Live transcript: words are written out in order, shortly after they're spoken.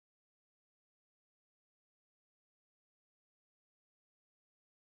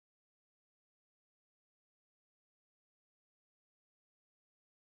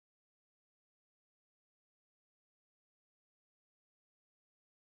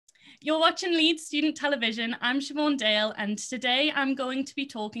You're watching Leeds Student Television. I'm Siobhan Dale, and today I'm going to be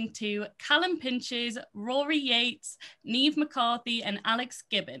talking to Callum Pinches, Rory Yates, Niamh McCarthy, and Alex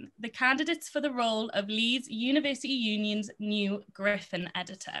Gibbon, the candidates for the role of Leeds University Union's new Gryphon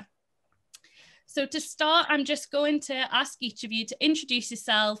editor. So to start, I'm just going to ask each of you to introduce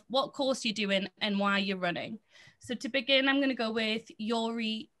yourself, what course you're doing, and why you're running. So to begin, I'm going to go with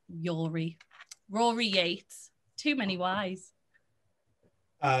Rory Yates. Too many Y's.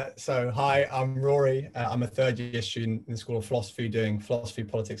 So hi, I'm Rory. I'm a third year student in the School of Philosophy doing philosophy,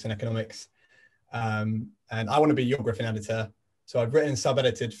 politics and economics. And I want to be your Gryphon editor. So I've written and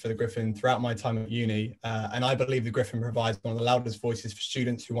sub-edited for the Gryphon throughout my time at uni. And I believe the Gryphon provides one of the loudest voices for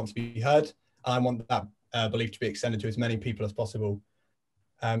students who want to be heard. And I want that belief to be extended to as many people as possible.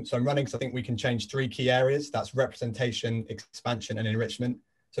 So I'm running because I think we can change three key areas. That's representation, expansion and enrichment.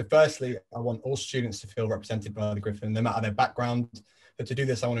 So firstly, I want all students to feel represented by the Gryphon, no matter their background. But to do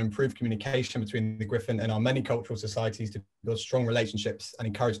this, I want to improve communication between the Gryphon and our many cultural societies to build strong relationships and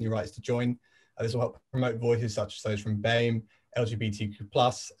encourage new writers to join. This will help promote voices such as those from BAME,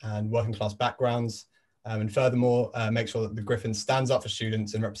 LGBTQ+, and working class backgrounds. And furthermore, make sure that the Gryphon stands up for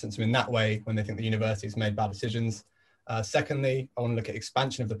students and represents them in that way when they think the university has made bad decisions. Secondly, I want to look at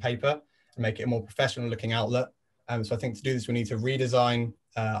expansion of the paper and make it a more professional looking outlet. So I think to do this, we need to redesign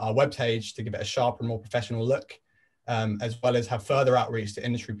our webpage to give it a sharper and more professional look. As well as have further outreach to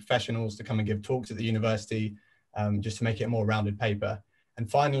industry professionals to come and give talks at the university, just to make it a more rounded paper.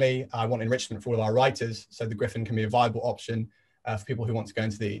 And finally, I want enrichment for all of our writers, so the Gryphon can be a viable option for people who want to go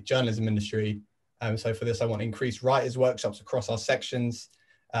into the journalism industry. So for this, I want increased writers' workshops across our sections,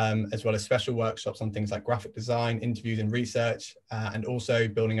 as well as special workshops on things like graphic design, interviews and research, and also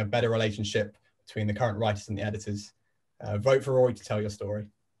building a better relationship between the current writers and the editors. Vote for Rory to tell your story.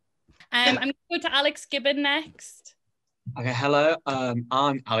 I'm going to go to Alex Gibbon next. Okay, hello,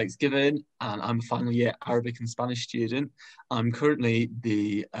 I'm Alex Gibbon and I'm a final year Arabic and Spanish student. I'm currently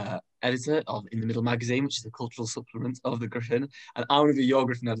the editor of In the Middle magazine, which is a cultural supplement of the Gryphon, and I want to be your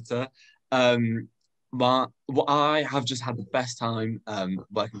Gryphon editor. I have just had the best time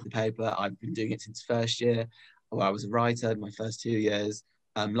working with the paper. I've been doing it since first year, where I was a writer my first 2 years.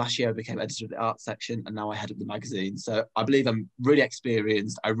 Last year I became editor of the art section and now I head up the magazine. So I believe I'm really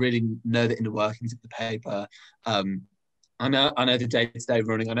experienced. I really know the inner workings of the paper. I know the day-to-day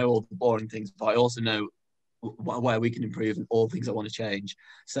running. I know all the boring things, but I also know where we can improve and all things I want to change.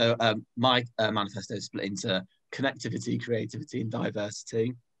 So my manifesto is split into connectivity, creativity, and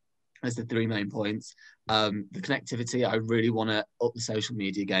diversity as the three main points. The connectivity, I really want to up the social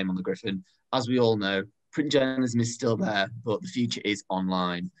media game on the Gryphon. As we all know, print journalism is still there, but the future is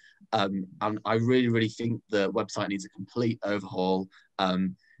online. And I really, really think the website needs a complete overhaul.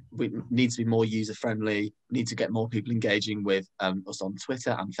 We need to be more user-friendly. We need to get more people engaging with us on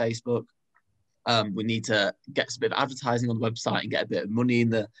Twitter and Facebook. We need to get a bit of advertising on the website and get a bit of money in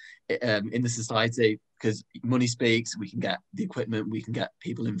the society, because money speaks. We can get the equipment, we can get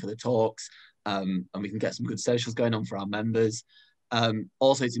people in for the talks, and we can get some good socials going on for our members.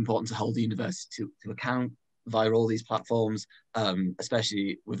 Also, it's important to hold the university to account via all these platforms,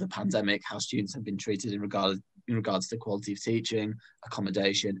 especially with the pandemic, how students have been treated in regards to quality of teaching,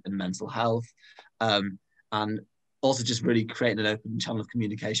 accommodation and mental health. And also just really creating an open channel of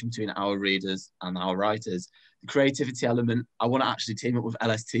communication between our readers and our writers. The creativity element, I want to actually team up with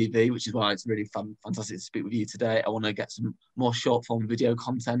LSTV, which is why it's really fantastic to speak with you today. I want to get some more short form video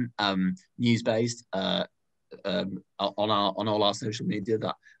content, news-based, on all our social media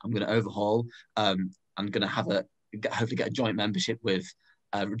that I'm going to overhaul. I'm going to have hopefully get a joint membership with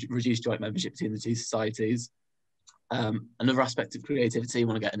reduced joint membership between the two societies. Another aspect of creativity, I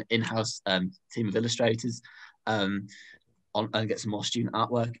want to get an in-house team of illustrators and get some more student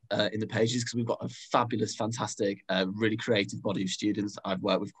artwork in the pages, because we've got a fabulous, fantastic, really creative body of students that I've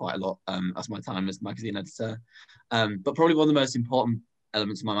worked with quite a lot as my time as magazine editor. But probably one of the most important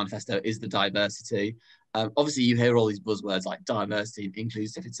elements of my manifesto is the diversity. Obviously, you hear all these buzzwords like diversity and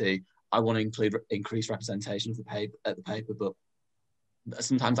inclusivity. I want to include increased representation of the paper, but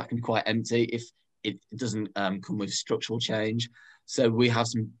sometimes that can be quite empty if it doesn't come with structural change. So we have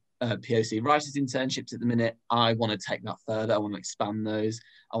some POC writers internships at the minute. I want to take that further. I want to expand those.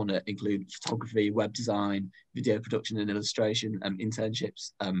 I want to include photography, web design, video production and illustration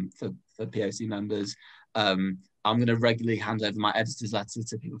internships for POC members. I'm going to regularly hand over my editor's letter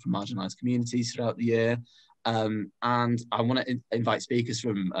to people from marginalised communities throughout the year. And I want to invite speakers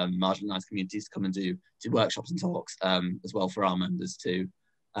from marginalised communities to come and do workshops and talks as well for our members too.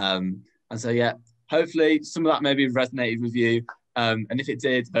 And so, yeah, hopefully some of that maybe resonated with you. And if it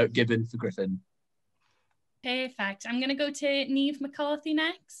did, vote Gibbon for Gryphon. Perfect. I'm going to go to Niamh McCarthy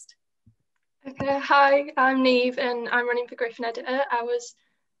next. Okay, hi, I'm Neve and I'm running for Gryphon editor. I was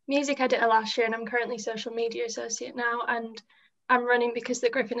music editor last year and I'm currently social media associate now, and I'm running because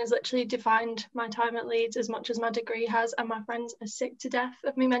the Gryphon has literally defined my time at Leeds as much as my degree has, and my friends are sick to death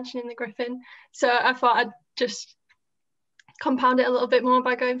of me mentioning the Gryphon. So I thought I'd just compound it a little bit more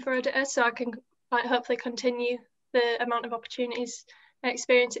by going for editor, so I can hopefully continue the amount of opportunities and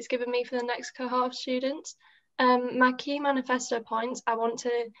experience it's given me for the next cohort of students. My key manifesto points: I want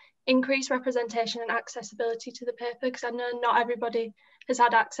to increase representation and accessibility to the paper, because I know not everybody has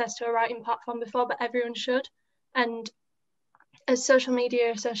had access to a writing platform before, but everyone should. And as social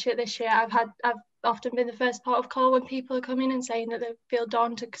media associate this year, I've often been the first port of call when people are coming and saying that they feel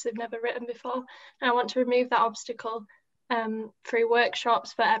daunted because they've never written before. And I want to remove that obstacle through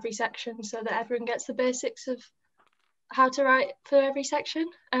workshops for every section, so that everyone gets the basics of how to write for every section.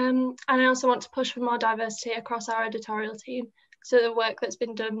 And I also want to push for more diversity across our editorial team, so the work that's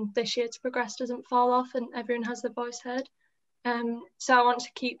been done this year to progress doesn't fall off and everyone has their voice heard. So I want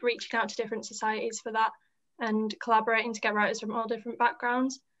to keep reaching out to different societies for that and collaborating to get writers from all different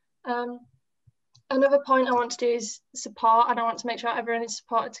backgrounds. Another point I want to do is support, and I want to make sure everyone is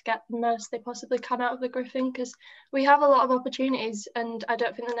supported to get the most they possibly can out of the Gryphon, because we have a lot of opportunities and I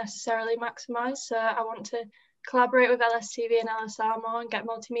don't think they're necessarily maximised. So I want to collaborate with LSTV and LSR more and get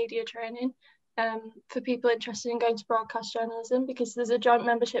multimedia training for people interested in going to broadcast journalism, because there's a joint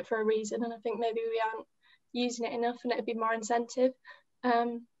membership for a reason, and I think maybe we aren't using it enough and it'd be more incentive.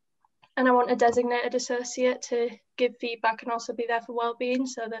 And I want a designated associate to give feedback and also be there for wellbeing,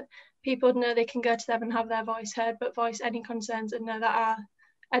 so that people know they can go to them and have their voice heard, but voice any concerns and know that our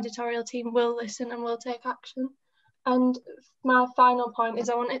editorial team will listen and will take action. And my final point is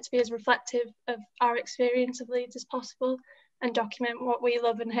I want it to be as reflective of our experience of Leeds as possible and document what we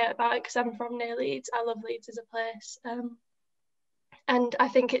love and hate about it, because I'm from near Leeds. I love Leeds as a place. And I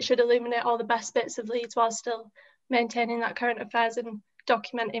think it should illuminate all the best bits of Leeds while still maintaining that current affairs and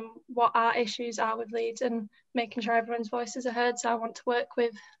documenting what our issues are with Leeds and making sure everyone's voices are heard. So I want to work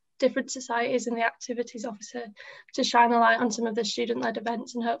with different societies and the activities officer to shine a light on some of the student-led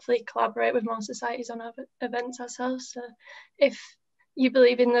events and hopefully collaborate with more societies on our events ourselves. So if you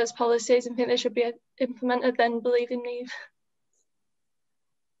believe in those policies and think they should be implemented, then believe in Neve.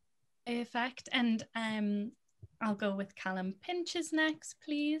 Perfect. And I'll go with Callum Pinches next,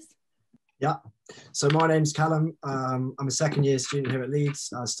 please. Yeah, so my name's Callum. I'm a second year student here at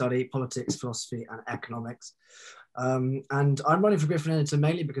Leeds. I study politics, philosophy and economics. And I'm running for Gryphon editor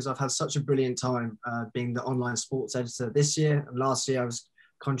mainly because I've had such a brilliant time being the online sports editor this year. And last year I was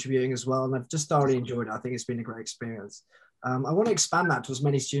contributing as well, and I've just thoroughly enjoyed it. I think it's been a great experience. I want to expand that to as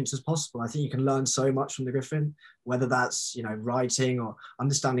many students as possible. I think you can learn so much from the Gryphon, whether that's writing or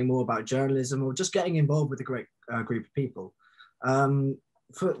understanding more about journalism or just getting involved with a great group of people.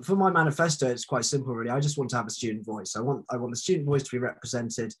 For my manifesto, it's quite simple, really. I just want to have a student voice. I want the student voice to be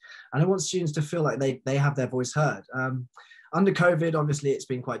represented, and I want students to feel like they have their voice heard. Under COVID, obviously, it's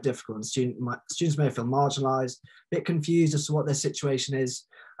been quite difficult, and students may feel marginalised, a bit confused as to what their situation is.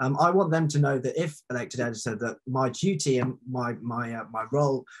 I want them to know that if elected editor, that my duty and my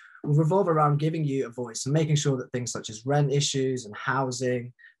role will revolve around giving you a voice and making sure that things such as rent issues and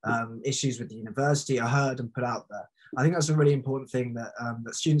housing, issues with the university are heard and put out there. I think that's a really important thing, that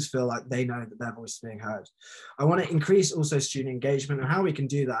that students feel like they know that their voice is being heard. I want to increase also student engagement, and how we can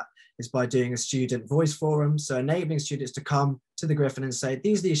do that is by doing a student voice forum, so enabling students to come to the Gryphon and say,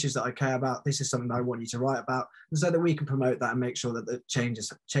 these are the issues that I care about, this is something that I want you to write about, and so that we can promote that and make sure that the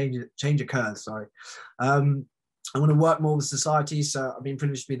change occurs. I want to work more with societies, so I've been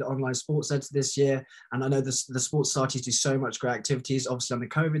privileged to be the online sports editor this year, and I know the sports societies do so much great activities. Obviously under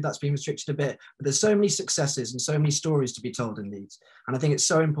COVID that's been restricted a bit, but there's so many successes and so many stories to be told in Leeds, and I think it's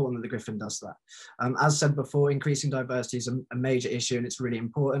so important that the Gryphon does that. As said before, increasing diversity is a major issue and it's really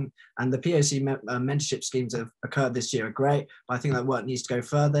important, and the POC mentorship schemes that have occurred this year are great, but I think that work needs to go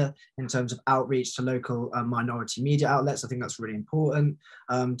further in terms of outreach to local minority media outlets. I think that's really important,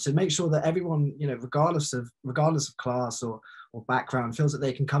 to make sure that everyone, regardless of class or background, feels that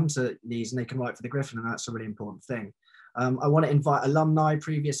they can come to Leeds and they can write for the Gryphon, and that's a really important thing. I want to invite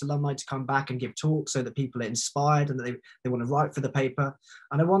previous alumni to come back and give talks so that people are inspired and that they want to write for the paper.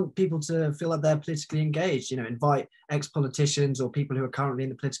 And I want people to feel like they're politically engaged, invite ex-politicians or people who are currently in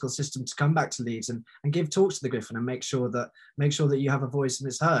the political system to come back to Leeds and give talks to the Gryphon and make sure that you have a voice and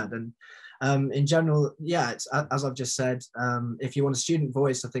it's heard. And in general, yeah, it's, as I've just said, if you want a student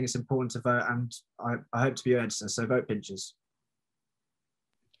voice, I think it's important to vote, and I hope to be your editor, so vote Pinches.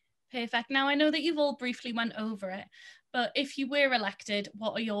 Perfect. Now, I know that you've all briefly went over it, but if you were elected,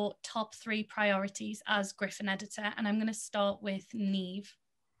 what are your top 3 priorities as Gryphon editor? And I'm going to start with Neve.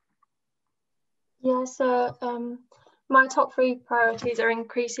 Yeah, so my top 3 priorities are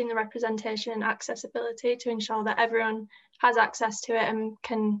increasing the representation and accessibility to ensure that everyone has access to it and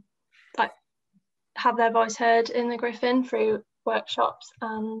can have their voice heard in the Gryphon through workshops,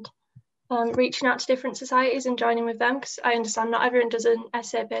 and reaching out to different societies and joining with them, because I understand not everyone does an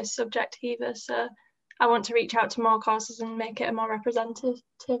essay-based subject either, so I want to reach out to more courses and make it a more representative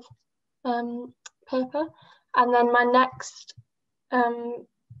paper. And then my next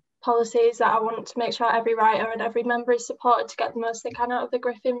policy is that I want to make sure every writer and every member is supported to get the most they can out of the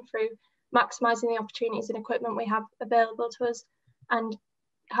Gryphon through maximising the opportunities and equipment we have available to us, and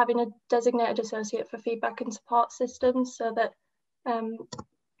having a designated associate for feedback and support systems, so that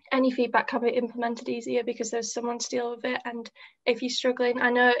any feedback can be implemented easier because there's someone to deal with it. And if you're struggling, I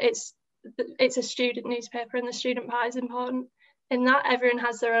know it's a student newspaper and the student part is important in that. Everyone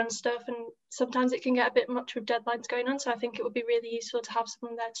has their own stuff and sometimes it can get a bit much with deadlines going on, so I think it would be really useful to have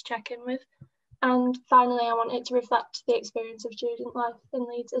someone there to check in with. And finally, I want it to reflect the experience of student life in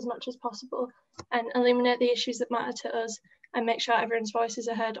Leeds as much as possible and illuminate the issues that matter to us and make sure everyone's voices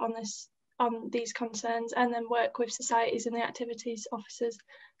are heard on these concerns, and then work with societies and the activities officers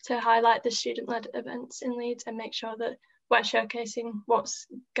to highlight the student-led events in Leeds and make sure that we're showcasing what's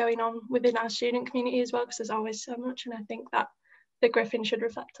going on within our student community as well, because there's always so much, and I think that the Gryphon should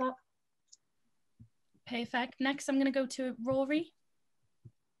reflect that. Perfect. Next, I'm going to go to Rory.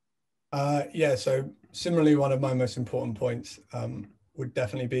 Yeah, so similarly, one of my most important points would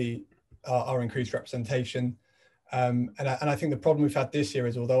definitely be our increased representation. And I think the problem we've had this year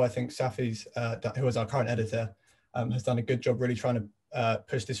is, although I think Safi's, who is our current editor, has done a good job really trying to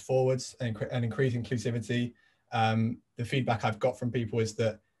push this forwards and increase inclusivity, the feedback I've got from people is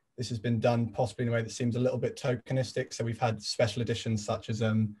that this has been done possibly in a way that seems a little bit tokenistic. So we've had special editions such as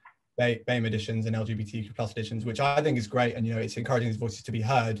BAME editions and LGBTQ plus editions, which I think is great. And, you know, it's encouraging these voices to be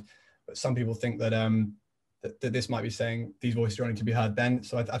heard. But some people think that, that this might be saying these voices are only to be heard then.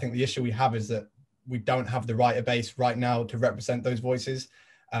 So I think the issue we have is that we don't have the writer base right now to represent those voices.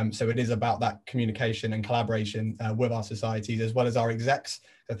 So it is about that communication and collaboration with our societies as well as our execs.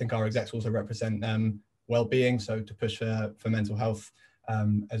 I think our execs also represent well-being, so to push for mental health,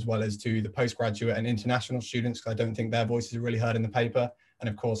 as well as to the postgraduate and international students, because I don't think their voices are really heard in the paper. And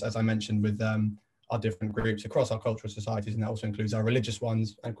of course, as I mentioned, with our different groups across our cultural societies, and that also includes our religious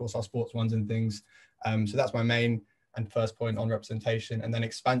ones and of course our sports ones and things. So that's my main and first point on representation, and then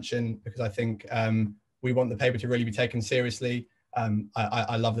expansion, because I think we want the paper to really be taken seriously.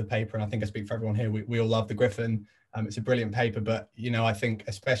 I love the paper, and I think I speak for everyone here. We all love the Gryphon. It's a brilliant paper, but you know, I think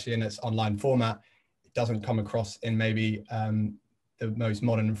especially in its online format, it doesn't come across in maybe the most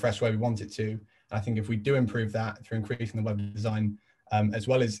modern and fresh way we want it to. And I think if we do improve that through increasing the web design, as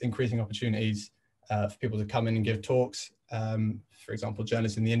well as increasing opportunities for people to come in and give talks, for example,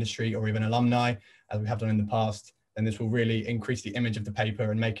 journalists in the industry or even alumni, as we have done in the past, then this will really increase the image of the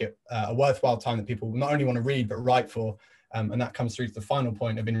paper and make it a worthwhile time that people not only want to read, but write for. And that comes through to the final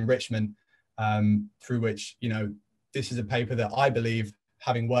point of enrichment, through which, you know, this is a paper that I believe,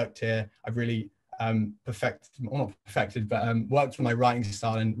 having worked here, I've really not perfected, but worked on my writing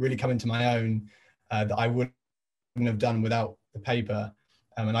style and really come into my own, that I wouldn't have done without the paper.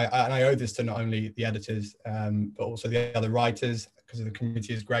 And I owe this to not only the editors, but also the other writers, because the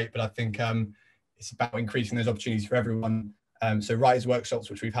community is great. But I think it's about increasing those opportunities for everyone. So writers'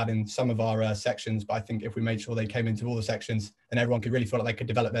 workshops, which we've had in some of our sections, but I think if we made sure they came into all the sections, then everyone could really feel like they could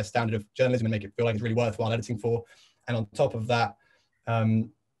develop their standard of journalism and make it feel like it's really worthwhile editing for. And on top of that,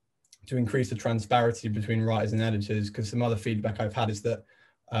 to increase the transparency between writers and editors, because some other feedback I've had is that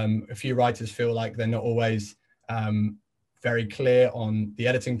a few writers feel like they're not always very clear on the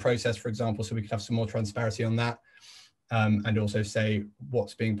editing process, for example, so we could have some more transparency on that, and also say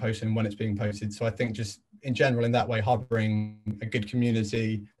what's being posted and when it's being posted. So I think just in general, in that way, harboring a good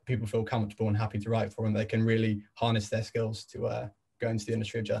community, people feel comfortable and happy to write for, and they can really harness their skills to go into the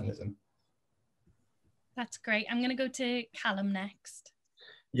industry of journalism. That's great. I'm going to go to Callum next.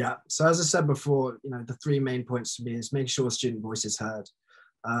 Yeah, so as I said before, you know, the 3 main points for me is make sure student voice is heard.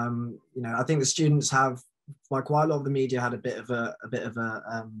 You know, I think the students have, like quite a lot of the media, had have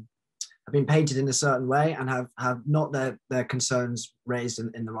been painted in a certain way and have not their concerns raised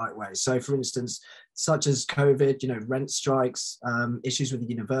in the right way. So for instance, such as COVID, you know, rent strikes, issues with the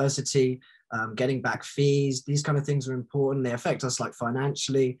university, getting back fees, these kind of things are important. They affect us like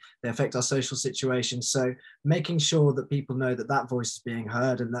financially, they affect our social situation. So making sure that people know that that voice is being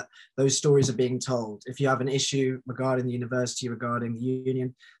heard and that those stories are being told. If you have an issue regarding the university, regarding the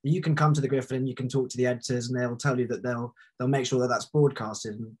union, you can come to the Gryphon and you can talk to the editors and they'll tell you that they'll make sure that that's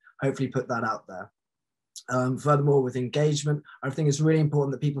broadcasted and hopefully put that out there. Furthermore, with engagement, I think it's really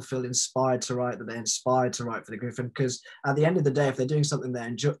important that people feel inspired to write, that they're inspired to write for the Gryphon, because at the end of the day, if they're doing something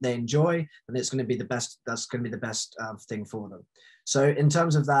they enjoy, then it's going to be the best. That's going to be the best thing for them. So in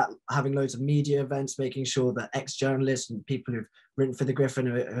terms of that, having loads of media events, making sure that ex-journalists and people who've written for the Gryphon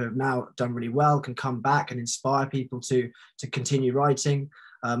who have now done really well can come back and inspire people to continue writing.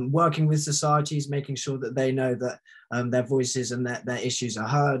 Working with societies, making sure that they know that their voices and their issues are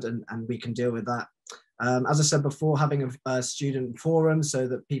heard, and we can deal with that. As I said before, having a student forum so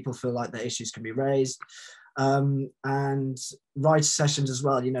that people feel like their issues can be raised, and writer sessions as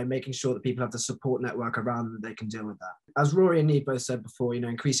well, you know, making sure that people have the support network around them that they can deal with that. As Rory and Neve both said before, you know,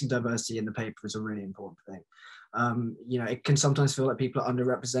 increasing diversity in the paper is a really important thing. You know, it can sometimes feel like people are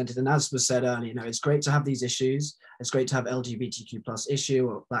underrepresented. And as was said earlier, you know, it's great to have these issues. It's great to have LGBTQ+ issue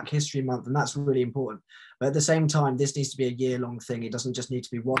or Black History Month, and that's really important. But at the same time, this needs to be a year-long thing. It doesn't just need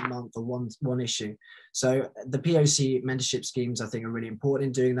to be 1 month or one issue. So the POC mentorship schemes, I think, are really important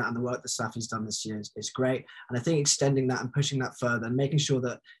in doing that. And the work that Safi's done this year is great. And I think extending that and pushing that further and making sure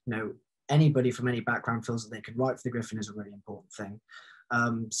that, you know, anybody from any background feels that they can write for the Gryphon is a really important thing.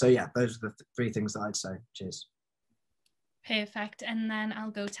 So yeah, those are the three things that I'd say. Cheers. Perfect. And then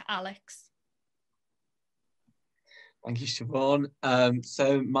I'll go to Alex. Thank you, Siobhan.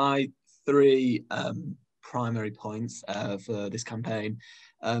 So my three primary points for this campaign,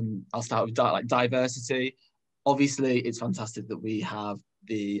 I'll start with diversity. Obviously, it's fantastic that we have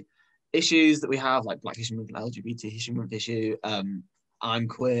the issues that we have, like Black History Month and LGBT History Month issue. I'm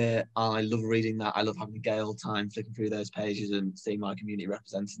queer. I love reading that. I love having a gay old time flicking through those pages and seeing my community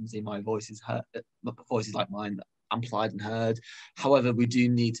represented and seeing my voices heard, voices like mine amplified and heard. However, we do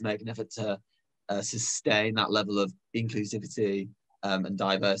need to make an effort to sustain that level of inclusivity and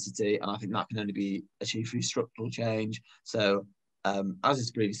diversity, and I think that can only be achieved through structural change. So as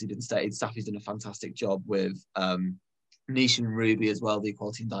has previously been stated, Safi's done a fantastic job with Nish and Ruby as well, the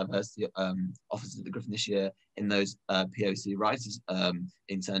Equality and Diversity officers at the Gryphon this year, in those POC writers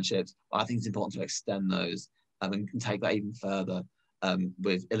internships. But I think it's important to extend those and take that even further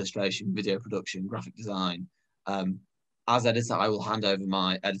with illustration, video production, graphic design. As editor, I will hand over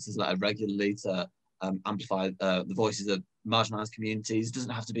my editor's letter regularly to amplify the voices of marginalised communities. It doesn't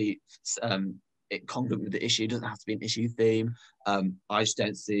have to be congruent with the issue, it doesn't have to be an issue theme. I just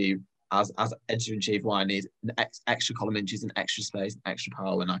don't see, as editor-in-chief, why I need an extra column inches and extra space and extra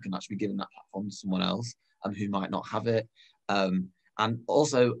power when I can actually be giving that platform to someone else who might not have it. And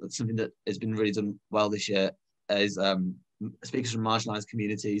also something that has been really done well this year is speakers from marginalised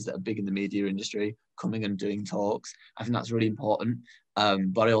communities that are big in the media industry coming and doing talks. I think that's really important.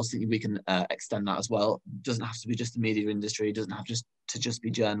 But I also think we can extend that as well. It doesn't have to be just the media industry. It doesn't have to just be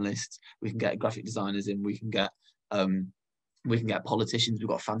journalists. We can get graphic designers in. We can get politicians. We've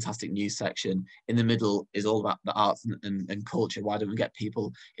got a fantastic news section. In the middle is all about the arts and culture. Why don't we get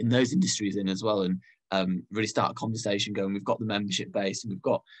people in those industries in as well, and really start a conversation going? We've got the membership base, and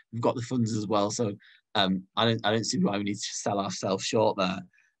we've got the funds as well. So I don't see why we need to sell ourselves short there.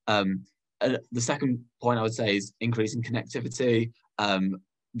 The second point I would say is increasing connectivity.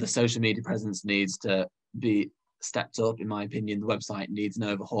 The social media presence needs to be stepped up, in my opinion. The website needs an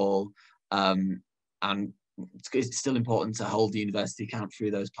overhaul, and it's still important to hold the university account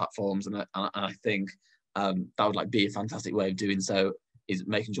through those platforms. And I think that would be a fantastic way of doing so, is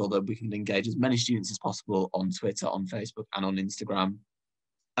making sure that we can engage as many students as possible on Twitter, on Facebook, and on Instagram.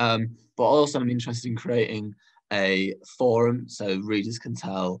 But also I'm interested in creating a forum so readers can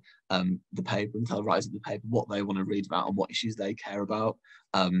tell the paper and tell writers of the paper what they want to read about and what issues they care about,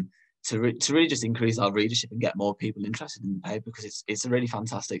 to really just increase our readership and get more people interested in the paper, because it's a really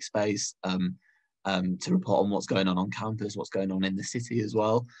fantastic space to report on what's going on campus, what's going on in the city as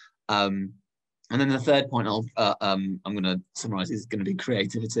well. And then the third point I'm going to summarise is going to be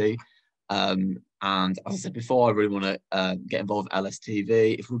creativity. And as I said before, I really want to get involved with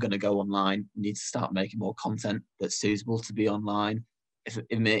LSTV. If we're going to go online, we need to start making more content that's suitable to be online. For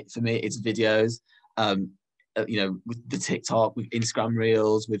me, it's videos. With the TikTok, with Instagram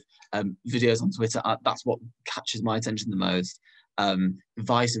Reels, with videos on Twitter. That's what catches my attention the most.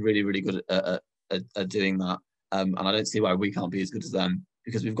 Vice are really, really good at doing that. And I don't see why we can't be as good as them,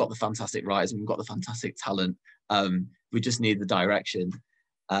 because we've got the fantastic writers and we've got the fantastic talent. We just need the direction.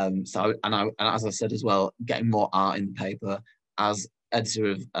 And as I said as well, getting more art in the paper. As editor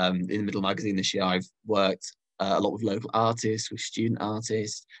of In the Middle magazine this year, I've worked a lot with local artists, with student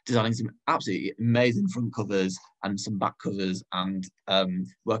artists, designing some absolutely amazing front covers and some back covers, and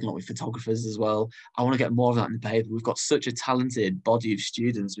working a lot with photographers as well. I want to get more of that in the paper. We've got such a talented body of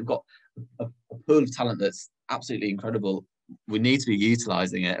students. We've got a pool of talent that's absolutely incredible. We need to be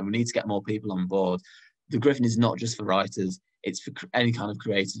utilising it, and we need to get more people on board. the Gryphon is not just for writers, it's for any kind of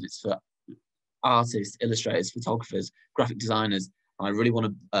creators, it's for artists, illustrators, photographers, graphic designers. And I really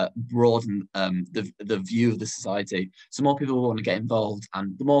want to broaden the view of the society. So more people will want to get involved,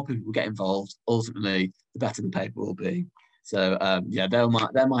 and the more people get involved, ultimately, the better the paper will be. So yeah, they're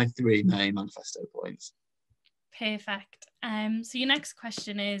my three main manifesto points. Perfect. So your next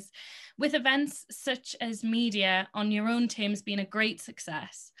question is, with events such as media on your own terms being a great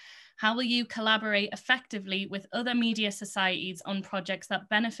success, how will you collaborate effectively with other media societies on projects that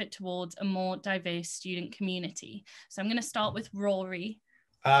benefit towards a more diverse student community? So I'm going to start with Rory.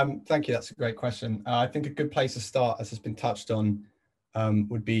 Thank you. That's a great question. I think a good place to start, as has been touched on,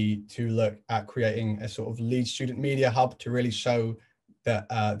 would be to look at creating a sort of Leeds student media hub to really show that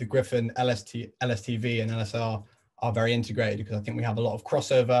the Gryphon, LSTV and LSR are very integrated, because I think we have a lot of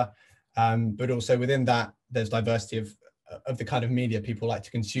crossover, but also within that, there's diversity of the kind of media people like to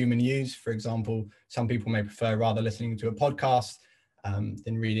consume and use. For example, some people may prefer rather listening to a podcast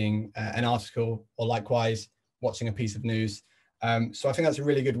than reading an article, or likewise watching a piece of news. So I think that's a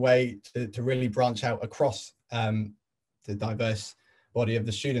really good way to really branch out across the diverse body of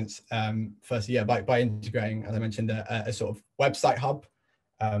the students. Firstly, yeah, by integrating, as I mentioned, a sort of website hub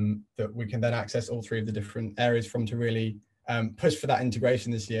that we can then access all three of the different areas from, to really push for that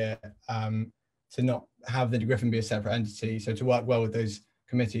integration this year, to not have the Gryphon be a separate entity, so to work well with those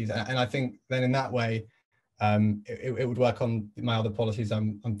committees. And I think then in that way, it would work on my other policies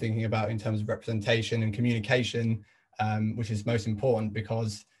I'm thinking about in terms of representation and communication, which is most important,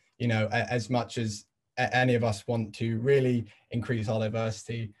 because, you know, as much as any of us want to really increase our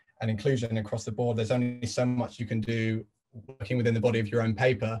diversity and inclusion across the board, there's only so much you can do working within the body of your own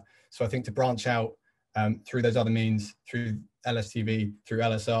paper. So I think to branch out through those other means, through LSTV, through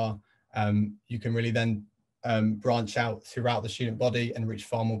LSR, you can really then branch out throughout the student body and reach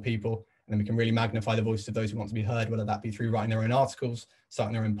far more people. And then we can really magnify the voices of those who want to be heard, whether that be through writing their own articles,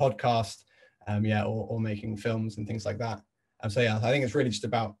 starting their own podcast, or making films and things like that. So yeah, I think it's really just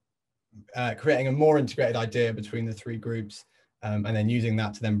about creating a more integrated idea between the three groups, and then using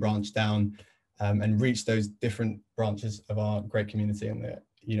that to then branch down and reach those different branches of our great community in the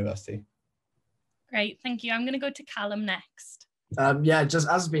university. Great, thank you. I'm going to go to Callum next. Yeah, just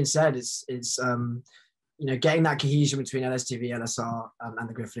as has been said, it's you know, getting that cohesion between LSTV, LSR, and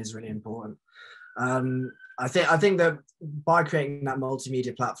the Gryphon is really important. I think that by creating that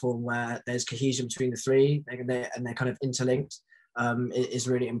multimedia platform where there's cohesion between the three, and they're kind of interlinked, is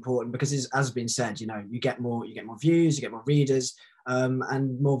really important, because as has been said, you know, you get more views, you get more readers,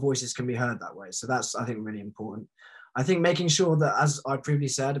 and more voices can be heard that way. So that's, I think, really important. I think making sure that, as I previously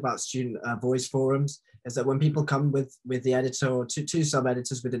said about student voice forums, is that when people come with the editor or two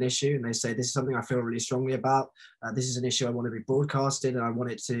sub-editors with an issue, and they say, this is something I feel really strongly about, this is an issue I want to be broadcasted and I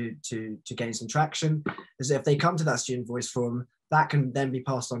want it to gain some traction, is that if they come to that student voice forum, that can then be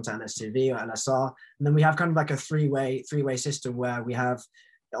passed on to LSTV or LSR. And then we have kind of like a three-way system where we have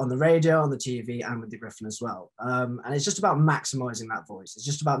on the radio, on the TV, and with the Gryphon as well. And it's just about maximizing that voice. It's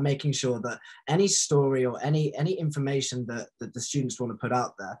just about making sure that any story or any information that the students want to put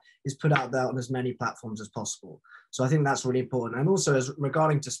out there is put out there on as many platforms as possible. So I think that's really important. And also, as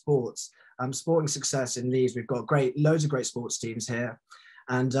regarding to sports, sporting success in Leeds, we've got loads of great sports teams here.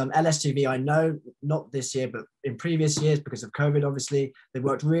 And LSTV, I know, not this year, but in previous years, because of COVID, obviously, they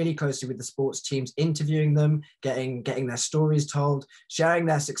worked really closely with the sports teams, interviewing them, getting their stories told, sharing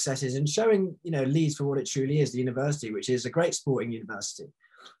their successes, and showing, you know, Leeds for what it truly is, the university, which is a great sporting university.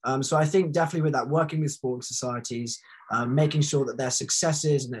 So I think definitely with that, working with sporting societies, making sure that their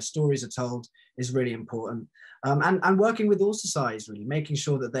successes and their stories are told is really important. And working with all societies, really, making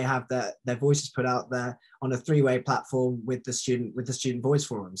sure that they have their voices put out there on a three-way platform with the student voice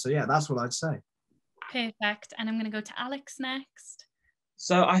forum. So yeah, that's what I'd say. Perfect. And I'm going to go to Alex next.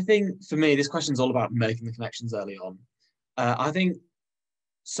 So I think for me, this question's all about making the connections early on. I think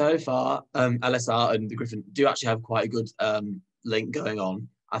so far, LSR and the Gryphon do actually have quite a good link going on.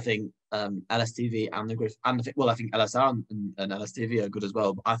 I think LSTV and the Gryphon, and I think LSR and LSTV are good as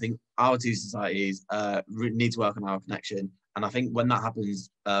well. But I think our two societies need to work on our connection. And I think when that happens,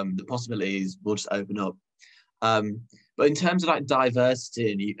 the possibilities will just open up. But in terms of like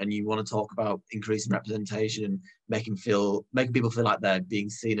diversity, and you want to talk about increasing representation, making people feel like they're being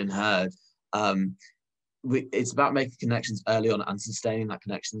seen and heard, it's about making connections early on and sustaining that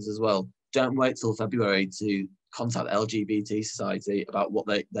connections as well. Don't wait till February to contact the LGBT society about what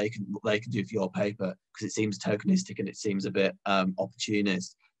they can do for your paper, because it seems tokenistic and it seems a bit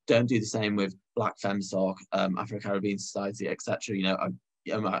opportunist. Don't do the same with Black FemSoc, Afro-Caribbean Society, etc. You know,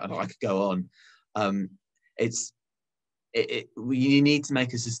 I could go on. You need to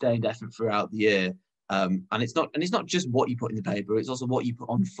make a sustained effort throughout the year And it's not just what you put in the paper, it's also what you put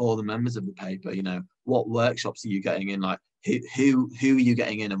on for the members of the paper. You know, what workshops are you getting in? Like who are you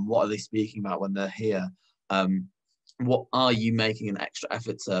getting in, and what are they speaking about when they're here? What are you making an extra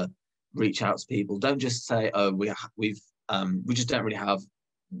effort to reach out to people? Don't just say, oh, we just don't really have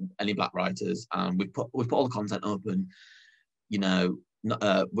any Black writers, and we've put all the content up, and you know,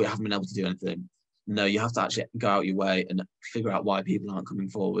 we haven't been able to do anything. No, you have to actually go out your way and figure out why people aren't coming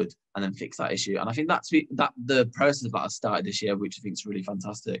forward, and then fix that issue. And I think that the process of that has started this year, which I think is really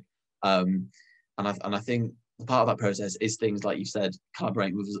fantastic. And I think part of that process is things like you said,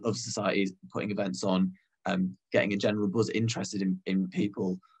 collaborating with other societies, putting events on, getting a general buzz interested in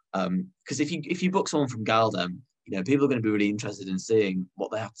people. Because if you book someone from Galdem, you know, people are going to be really interested in seeing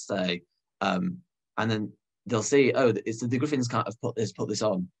what they have to say, and then they'll see, oh, it's the Gryphons can't have put this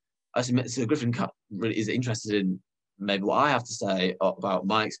on. So Gryphon really is interested in maybe what I have to say about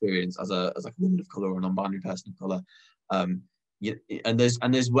my experience as like a woman of colour or a non-binary person of colour. And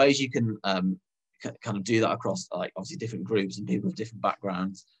there's ways you can kind of do that across, like, obviously different groups and people with different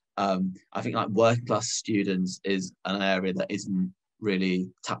backgrounds. I think like working class students is an area that isn't really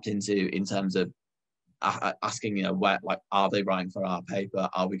tapped into in terms of asking, you know, where, like, are they writing for our paper?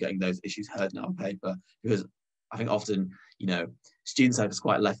 Are we getting those issues heard in our paper? Because I think often, you know, student sector is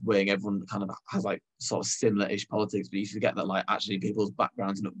quite left wing. Everyone kind of has like sort of similar-ish politics, but you forget that like actually people's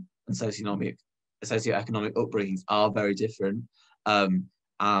backgrounds and socioeconomic upbringings are very different, and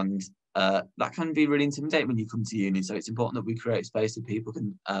that can be really intimidating when you come to uni. So it's important that we create space that people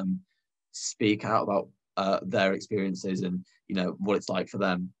can speak out about their experiences and, you know, what it's like for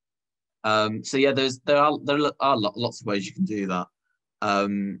them. So yeah, there are lots of ways you can do that.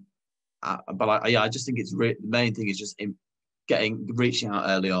 But I just think the main thing is just reaching out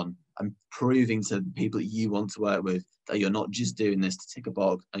early on and proving to the people that you want to work with that you're not just doing this to tick a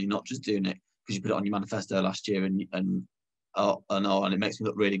box, and you're not just doing it because you put it on your manifesto last year and it makes me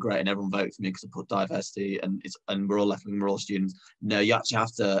look really great and everyone voted for me because I put diversity and we're all left wing, we're all students. No, you actually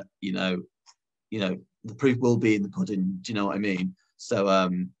have to, you know, the proof will be in the pudding. Do you know what I mean? So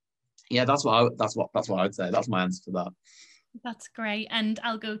yeah, that's what I would say. That's my answer to that. That's great. And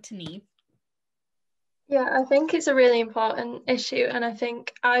I'll go to Niamh. Yeah, I think it's a really important issue, and I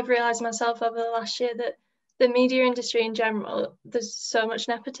think I've realised myself over the last year that the media industry in general, there's so much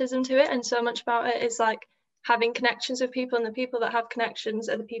nepotism to it, and so much about it is like having connections with people, and the people that have connections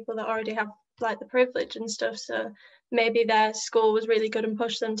are the people that already have like the privilege and stuff. So maybe their school was really good and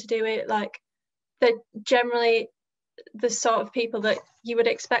pushed them to do it. Like, they're generally the sort of people that you would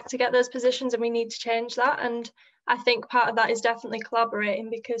expect to get those positions, and we need to change that. And I think part of that is definitely collaborating,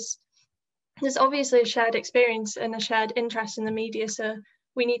 because there's obviously a shared experience and a shared interest in the media, so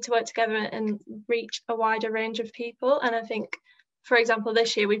we need to work together and reach a wider range of people. And I think, for example,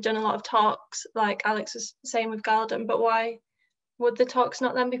 this year we've done a lot of talks, like Alex was saying with Galdem, but why would the talks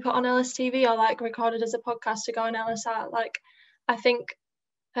not then be put on LSTV or like recorded as a podcast to go on LSR? Like, I think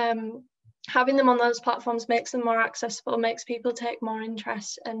having them on those platforms makes them more accessible, makes people take more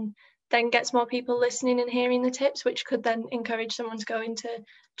interest, and then gets more people listening and hearing the tips, which could then encourage someone to go into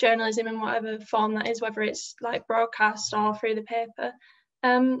journalism in whatever form that is, whether it's like broadcast or through the paper.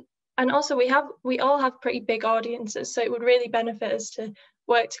 And also we all have pretty big audiences, so it would really benefit us to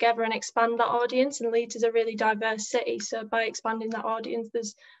work together and expand that audience. And Leeds is a really diverse city, so by expanding that audience,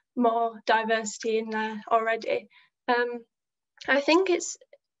 there's more diversity in there already. I think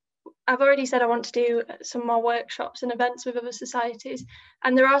I've already said I want to do some more workshops and events with other societies,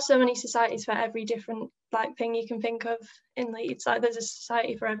 and there are so many societies for every different like thing you can think of in Leeds. Like, there's a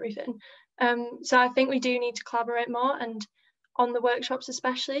society for everything. So I think we do need to collaborate more, and on the workshops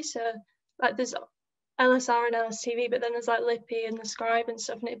especially. So like, there's LSR and LSTV, but then there's like LeadLUU and the Scribe and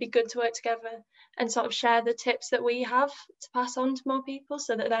stuff, and it'd be good to work together and sort of share the tips that we have to pass on to more people,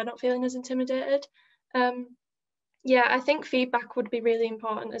 so that they're not feeling as intimidated. Yeah, I think feedback would be really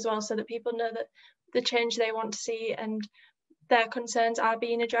important as well, so that people know that the change they want to see and their concerns are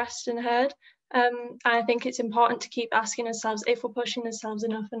being addressed and heard. I think it's important to keep asking ourselves if we're pushing ourselves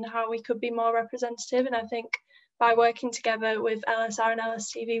enough and how we could be more representative. And I think by working together with LSR and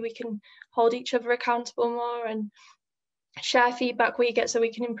LSTV, we can hold each other accountable more and share feedback we get, so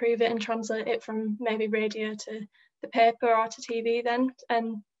we can improve it and translate it from maybe radio to the paper or to TV then,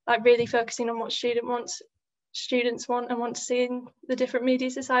 and like really focusing on what students want and want to see in the different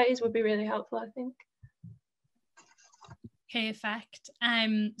media societies would be really helpful, I think. Perfect.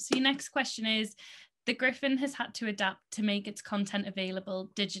 So your next question is, the Gryphon has had to adapt to make its content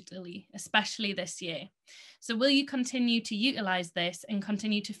available digitally, especially this year. So will you continue to utilise this and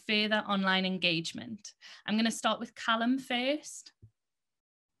continue to further online engagement? I'm going to start with Callum first.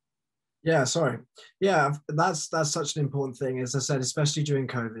 Yeah, sorry. Yeah, that's such an important thing, as I said, especially during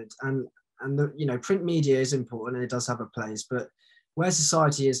COVID. And the, you know, print media is important and it does have a place, but where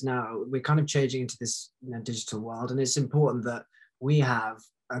society is now, we're kind of changing into this, you know, digital world, and it's important that we have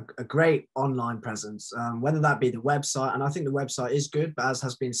a great online presence, whether that be the website. And I think the website is good, but as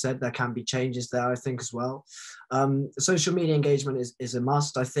has been said, there can be changes there, I think, as well. Social media engagement is a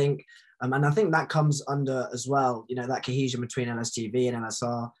must, I think. And I think that comes under as well, you know, that cohesion between LSTV and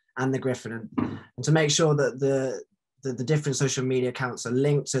LSR and the Gryphon, and to make sure that the different social media accounts are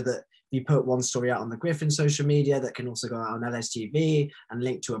linked, so that you put one story out on the Gryphon social media, that can also go out on LSTV and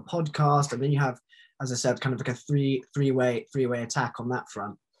link to a podcast, and then you have, as I said, kind of like a three-way attack on that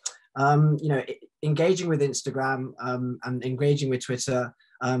front. You know, engaging with Instagram and engaging with Twitter,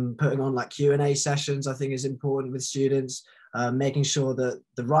 putting on like Q&A sessions, I think is important with students. Making sure that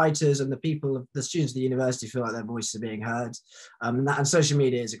the writers and the people, the students of the university, feel like their voices are being heard, and social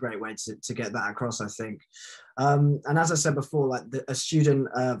media is a great way to get that across, I think. And as I said before, like a student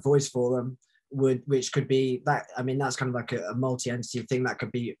voice forum which could be that. I mean, that's kind of like a multi-entity thing that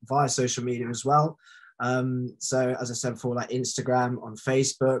could be via social media as well. So as I said before, like Instagram, on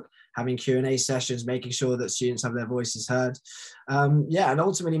Facebook, having Q&A sessions, making sure that students have their voices heard. Yeah, and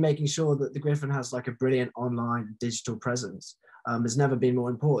ultimately making sure that the Gryphon has like a brilliant online digital presence has never been more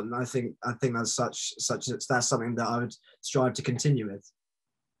important. I think that's that's something that I would strive to continue with.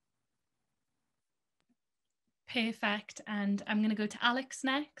 Perfect. And I'm going to go to Alex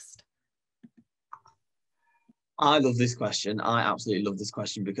next. I love this question. I absolutely love this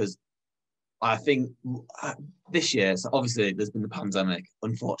question because I think this year, so obviously there's been the pandemic,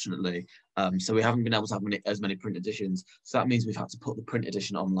 unfortunately. So we haven't been able to have as many print editions. So that means we've had to put the print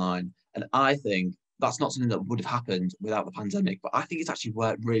edition online. And I think that's not something that would have happened without the pandemic, but I think it's actually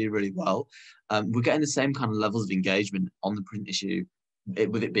worked really, really well. We're getting the same kind of levels of engagement on the print issue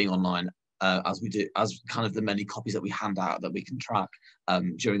with it being online as we do, as kind of the many copies that we hand out that we can track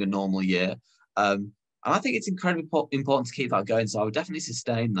during a normal year. And I think it's incredibly important to keep that going. So I would definitely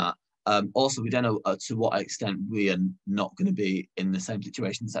sustain that. Also, we don't know to what extent we are not going to be in the same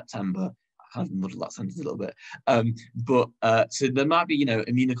situation in September. I kind of muddled that sentence a little bit. So there might be,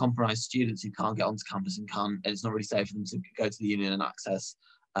 immunocompromised students who can't get onto campus and it's not really safe for them to go to the union and access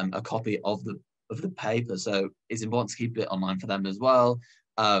a copy of the paper. So it's important to keep it online for them as well.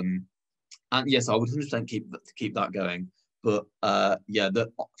 And yes, I would 100% keep that going. But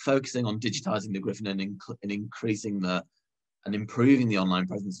focusing on digitizing the Gryphon and increasing and improving the online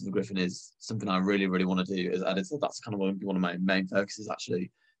presence of the Gryphon is something I really, really want to do as editor. That's kind of one of my main focuses, actually,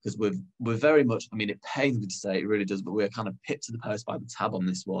 because we're very much, I mean, it pains me to say, it really does, but we're kind of pipped to the post by the tab on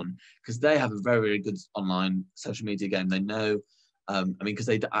this one, because they have a very, very good online social media game. They know, because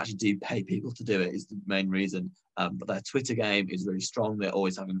they actually do pay people to do it is the main reason. But their Twitter game is really strong.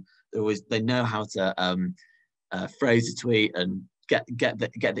 They know how to phrase a tweet and get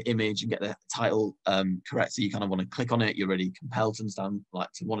the image and get the title correct, so you kind of want to click on it. You're really compelled to understand,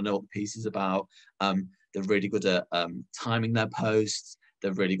 to want to know what the piece is about. They're really good at timing their posts.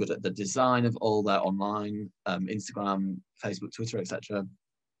 They're really good at the design of all their online Instagram, Facebook, Twitter, etc.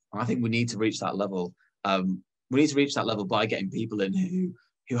 I think we need to reach that level. We need to reach that level by getting people in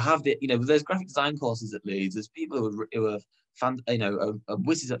who have the, there's graphic design courses at Leeds. There's people who are are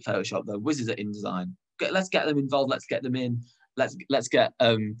whizzes at Photoshop. They're whizzes at InDesign. Let's get them involved. Let's get them in. Let's beat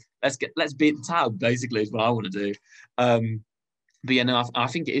the tab, basically, is what I want to do. But I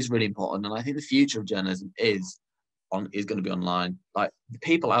think it is really important, and I think the future of journalism is going to be online. Like the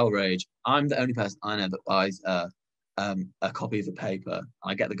people our age, I'm the only person I know that buys a copy of the paper.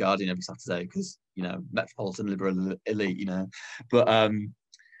 I get the Guardian every Saturday because metropolitan liberal elite, But and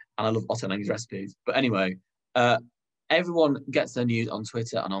I love Otto Lengi's recipes. But anyway, everyone gets their news on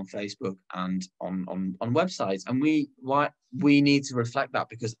Twitter and on Facebook and on websites, and we need to reflect that,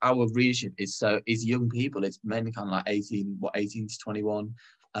 because our readership is young people. It's mainly kind of like 18 to 21.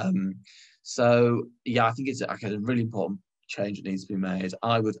 So yeah, I think it's a really important change that needs to be made.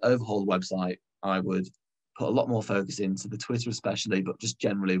 I would overhaul the website. I would put a lot more focus into the Twitter, especially, but just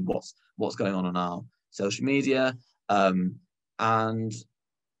generally what's going on our social media. And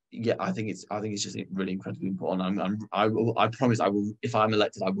yeah, I think it's just really incredibly important. I promise I will, if I'm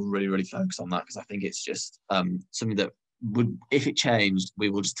elected, I will really, really focus on that, because I think it's just something that would, if it changed, we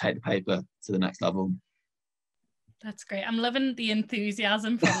will just take the paper to the next level. That's great. I'm loving the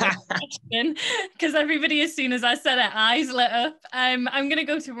enthusiasm from this question, because everybody, as soon as I said it, eyes lit up. I'm going to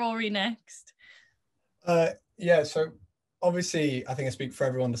go to Rory next. Yeah, so obviously, I think I speak for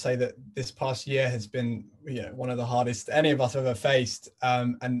everyone to say that this past year has been, one of the hardest any of us have ever faced.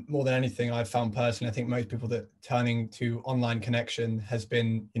 And more than anything, I've found personally, I think most people that turning to online connection has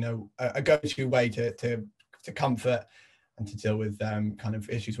been, a go-to way to comfort and to deal with kind of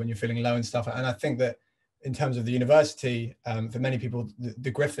issues when you're feeling low and stuff. And I think that in terms of the university, for many people,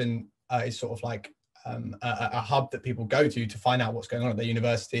 the Gryphon is sort of like a hub that people go to find out what's going on at the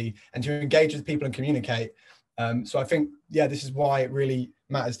university and to engage with people and communicate. So I think, this is why it really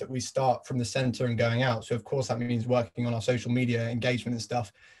matters that we start from the center and going out. So of course that means working on our social media engagement and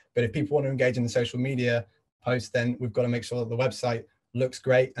stuff. But if people want to engage in the social media posts, then we've got to make sure that the website looks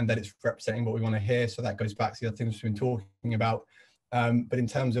great and that it's representing what we want to hear. So that goes back to the other things we've been talking about. But in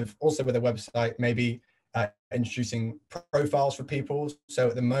terms of also with a website, maybe introducing profiles for people. So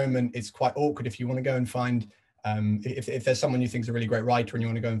at the moment, it's quite awkward if you want to go and find, if there's someone you think is a really great writer and you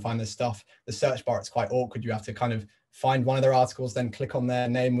want to go and find their stuff, the search bar, it's quite awkward. You have to kind of find one of their articles, then click on their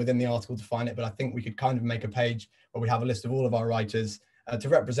name within the article to find it. But I think we could kind of make a page where we have a list of all of our writers to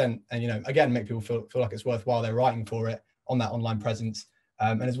represent and, again, make people feel like it's worthwhile they're writing for it on that online presence.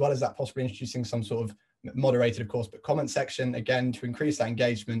 And as well as that, possibly introducing some sort of moderated, of course, but comment section, again, to increase that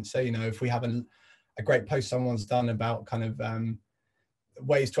engagement. So, if we have a great post someone's done about kind of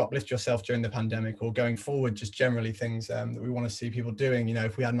ways to uplift yourself during the pandemic or going forward, just generally things that we want to see people doing,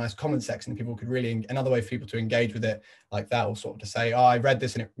 if we had a nice comment section, people could really, another way for people to engage with it like that, or sort of to say, oh, I read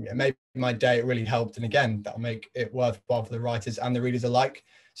this and it made my day, it really helped. And again, that'll make it worthwhile for the writers and the readers alike.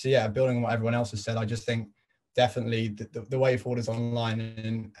 So yeah, building on what everyone else has said, I just think definitely the way forward is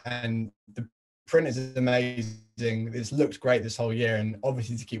online, and the print is amazing. It's looked great this whole year, and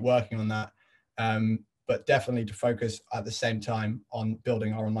obviously to keep working on that. But definitely to focus at the same time on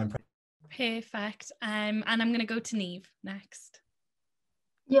building our online presence. Perfect. And I'm going to go to Neve next.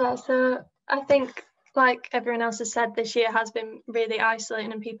 Yeah, so I think, like everyone else has said, this year has been really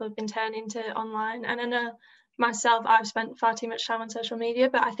isolating and people have been turning to online. And I know myself, I've spent far too much time on social media,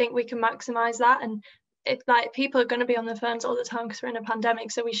 but I think we can maximise that. And people are going to be on their phones all the time because we're in a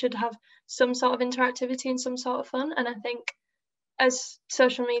pandemic, so we should have some sort of interactivity and some sort of fun. And I think as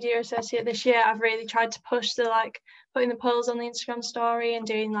social media associate this year, I've really tried to push the putting the polls on the Instagram story and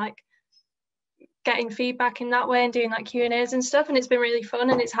doing getting feedback in that way and doing Q&As and stuff, and it's been really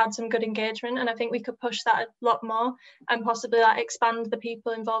fun and it's had some good engagement. And I think we could push that a lot more and possibly expand the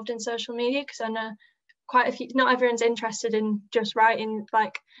people involved in social media, because I know quite a few, not everyone's interested in just writing.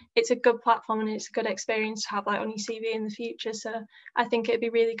 It's a good platform and it's a good experience to have on your CV in the future. So I think it'd be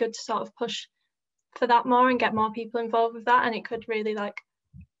really good to sort of push for that more and get more people involved with that, and it could really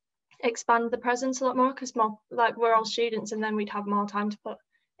expand the presence a lot more, because more we're all students and then we'd have more time to put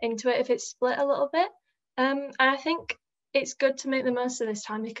into it if it's split a little bit. And I think it's good to make the most of this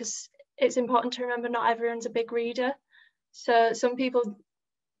time, because it's important to remember not everyone's a big reader. So some people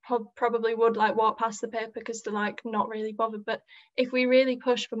probably would walk past the paper because they're not really bothered, but if we really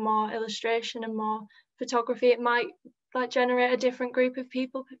push for more illustration and more photography, it might generate a different group of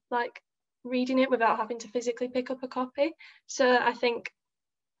people reading it without having to physically pick up a copy. So I think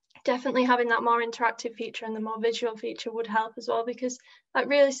definitely having that more interactive feature and the more visual feature would help as well, because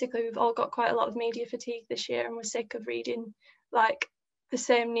realistically we've all got quite a lot of media fatigue this year and we're sick of reading the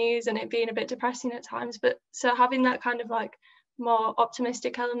same news and it being a bit depressing at times. But so having that kind of more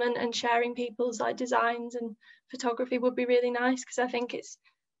optimistic element and sharing people's designs and photography would be really nice, because I think it's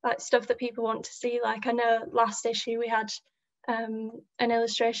stuff that people want to see. I know last issue we had an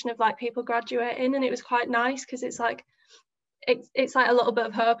illustration of people graduating, and it was quite nice because it's it's a little bit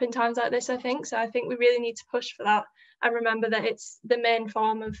of hope in times like this, I think. So I think we really need to push for that and remember that it's the main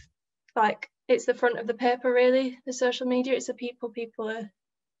form of it's the front of the paper, really, the social media. It's the people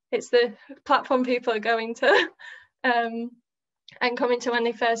it's the platform people are going to and coming to when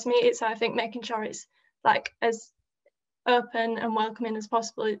they first meet it. So I think making sure it's as open and welcoming as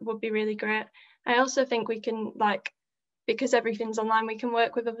possible, it would be really great. I also think we can because everything's online, we can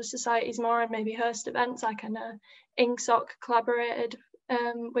work with other societies more and maybe host events. I know InkSoc collaborated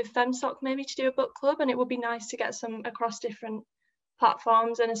with FemSoc maybe to do a book club, and it would be nice to get some across different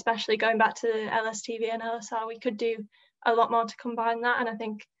platforms, and especially going back to the LSTV and LSR, we could do a lot more to combine that. And I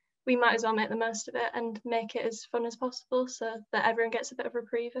think we might as well make the most of it and make it as fun as possible so that everyone gets a bit of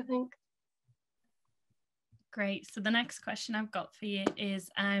reprieve, I think. Great. So the next question I've got for you is,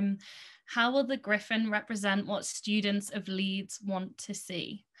 how will the Gryphon represent what students of Leeds want to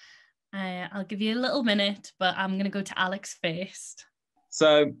see? I'll give you a little minute, but I'm going to go to Alex first.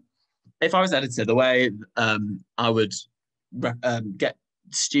 So if I was editor, the way I would get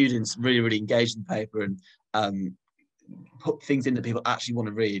students really, really engaged in the paper and put things in that people actually want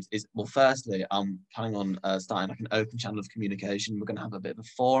to read is, well, firstly, I'm planning on starting like an open channel of communication. We're going to have a bit of a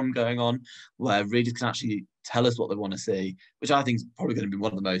forum going on where readers can actually tell us what they want to see, which I think is probably going to be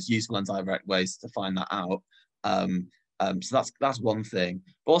one of the most useful and direct ways to find that out. So that's one thing,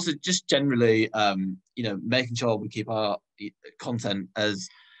 but also just generally, making sure we keep our content as,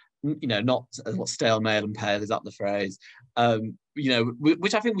 not as what stale, male and pale, is that the phrase?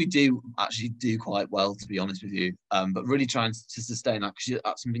 Which I think we do actually do quite well, to be honest with you. But really trying to sustain that, because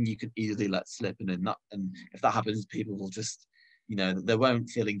that's something you can easily let slip, and if that happens, people will just, they won't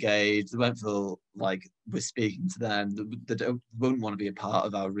feel engaged, they won't feel like we're speaking to them, they won't want to be a part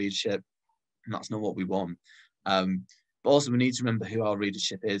of our readership, and that's not what we want. But also we need to remember who our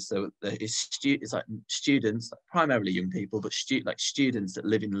readership is. So it's like students, primarily young people, but students that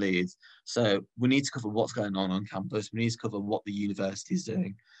live in Leeds. So we need to cover what's going on campus. We need to cover what the university is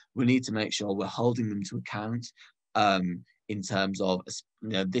doing. We need to make sure we're holding them to account in terms of,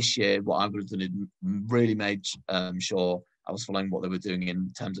 this year, what I would have done is really made sure I was following what they were doing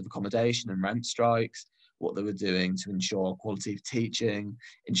in terms of accommodation and rent strikes, what they were doing to ensure quality of teaching,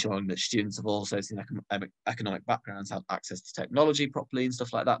 ensuring that students of all economic backgrounds have access to technology properly and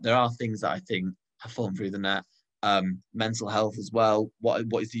stuff like that. There are things that I think have fallen through the net. Mental health as well. What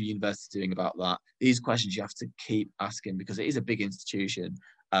is the university doing about that? These questions you have to keep asking, because it is a big institution,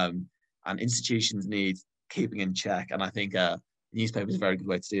 and institutions need keeping in check. And I think newspaper is a very good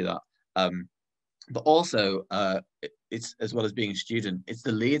way to do that. But also, it's, as well as being a student, it's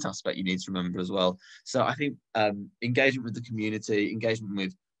the Leeds aspect you need to remember as well. So I think engagement with the community, engagement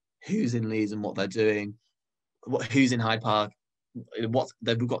with who's in Leeds and what they're doing, who's in Hyde Park, we've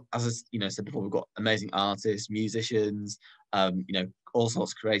got, as I said before, we've got amazing artists, musicians, all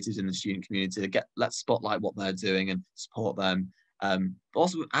sorts of creatives in the student community. Let's spotlight what they're doing and support them. But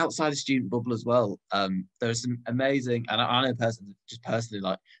also outside the student bubble as well. There's some amazing, and I know personally,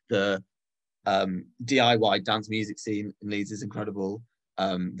 like the DIY dance music scene in Leeds is incredible.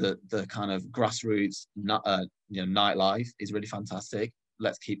 The kind of grassroots nightlife is really fantastic.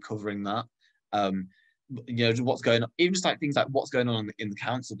 Let's keep covering that. What's going on, even just like things like what's going on in the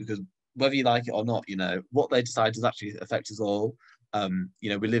council, because whether you like it or not, what they decide does actually affect us all. We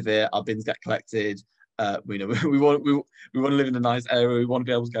live here, our bins get collected. We want to live in a nice area. We want to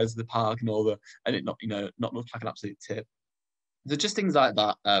be able to go to the park and it not look like an absolute tip. So just things like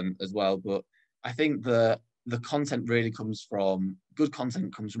that as well. But I think the content really comes from, good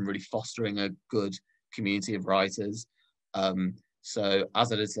content comes from really fostering a good community of writers. So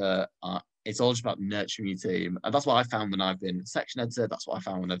as editor, it's all just about nurturing your team. And that's what I found when I've been section editor. That's what I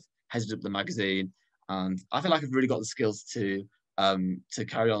found when I've headed up the magazine. And I feel like I've really got the skills to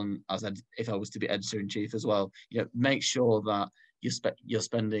carry on as if I was to be editor-in-chief as well. Make sure that you're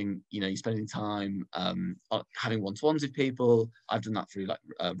spending time having one-to-ones with people. I've done that through like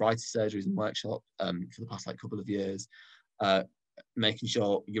writer surgeries and workshops for the past couple of years. Making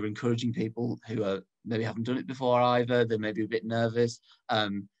sure you're encouraging people who maybe haven't done it before either. They may be a bit nervous.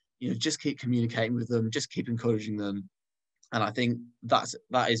 Just keep communicating with them, just keep encouraging them. And I think that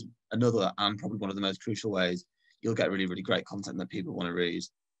is another and probably one of the most crucial ways you'll get really, really great content that people want to read.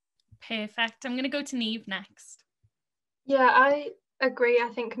 Perfect. I'm going to go to Niamh next. Yeah, I agree. I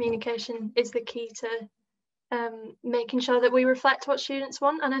think communication is the key to making sure that we reflect what students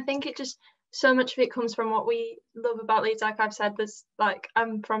want. And I think so much of it comes from what we love about Leeds. Like I've said,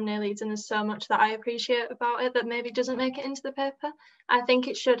 I'm from near Leeds, and there's so much that I appreciate about it that maybe doesn't make it into the paper. I think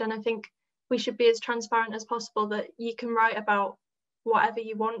it should, and I think we should be as transparent as possible, that you can write about whatever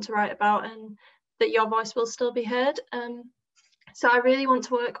you want to write about and that your voice will still be heard. So I really want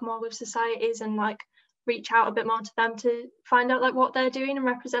to work more with societies and reach out a bit more to them to find out what they're doing and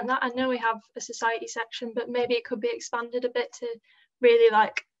represent that. I know we have a society section, but maybe it could be expanded a bit to really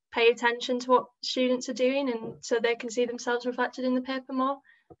pay attention to what students are doing, and so they can see themselves reflected in the paper more.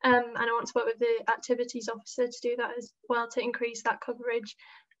 And I want to work with the activities officer to do that as well, to increase that coverage,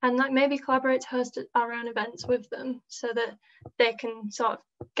 and maybe collaborate to host our own events with them so that they can sort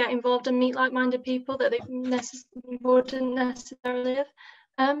of get involved and meet like-minded people that they wouldn't necessarily have.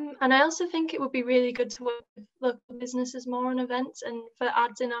 And I also think it would be really good to work with local businesses more on events and for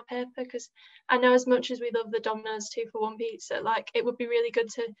ads in our paper, because I know as much as we love the Domino's 2-for-1 pizza, it would be really good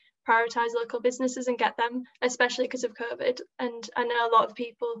to prioritise local businesses and get them, especially because of COVID. And I know a lot of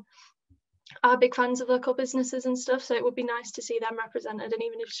people are big fans of local businesses and stuff, so it would be nice to see them represented, and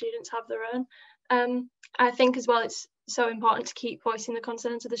even if students have their own. I think as well it's so important to keep voicing the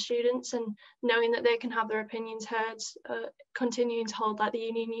concerns of the students and knowing that they can have their opinions heard, continuing to hold the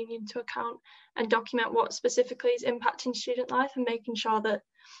union to account and document what specifically is impacting student life, and making sure that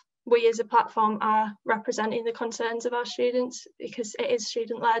we as a platform are representing the concerns of our students, because it is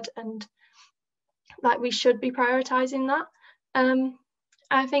student-led, and like we should be prioritising that.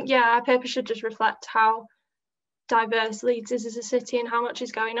 I think, yeah, our paper should just reflect how diverse Leeds is as a city and how much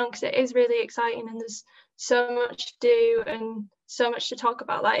is going on, because it is really exciting and there's so much to do and so much to talk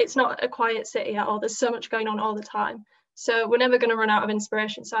about. Like, it's not a quiet city at all. There's so much going on all the time. So we're never going to run out of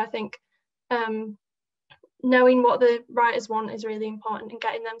inspiration. So I think knowing what the writers want is really important, and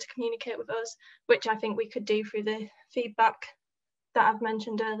getting them to communicate with us, which I think we could do through the feedback that I've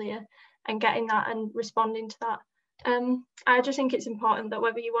mentioned earlier, and getting that and responding to that. I just think it's important that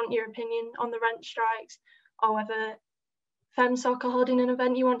whether you want your opinion on the rent strikes, or whether FemSoc are holding an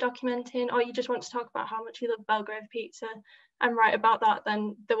event you want documenting, or you just want to talk about how much you love Belgrave pizza and write about that,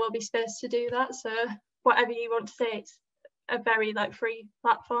 then there will be space to do that. So whatever you want to say, it's a very like free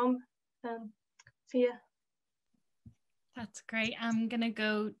platform. So yeah. That's great. I'm gonna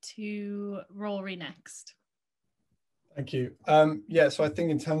go to Rory next. Thank you. Yeah, so I think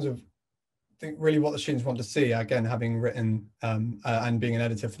in terms of really what the students want to see, again, having written and being an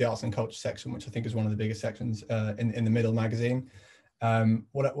editor for the arts and culture section, which I think is one of the biggest sections in the middle magazine,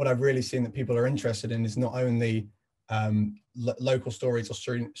 what I've really seen that people are interested in is not only local stories or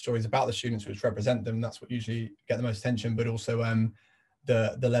stories about the students which represent them, that's what usually get the most attention, but also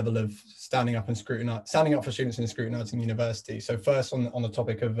the level of standing up for students and scrutinizing university. So first on the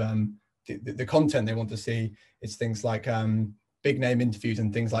topic of the content they want to see, it's things like big name interviews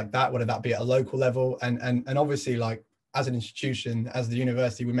and things like that, whether that be at a local level, and obviously, like, as an institution, as the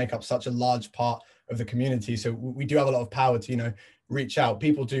university, we make up such a large part of the community, so we do have a lot of power to reach out.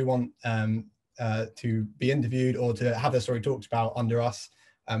 People do want to be interviewed or to have their story talked about under us,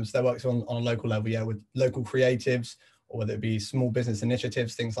 so that works on a local level, yeah, with local creatives, or whether it be small business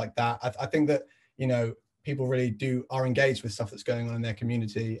initiatives, things like that. I think that people really are engaged with stuff that's going on in their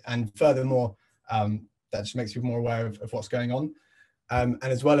community, and furthermore, that just makes people more aware of what's going on. And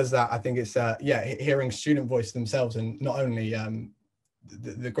as well as that, I think it's hearing student voice themselves, and not only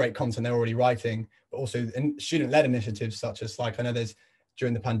the great content they're already writing, but also student-led initiatives, such as, like, I know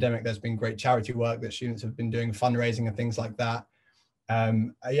during the pandemic, there's been great charity work that students have been doing, fundraising and things like that.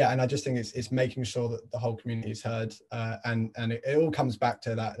 And I just think it's making sure that the whole community is heard, and it all comes back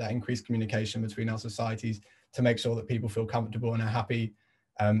to that increased communication between our societies, to make sure that people feel comfortable and are happy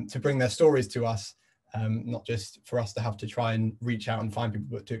to bring their stories to us. Not just for us to have to try and reach out and find people,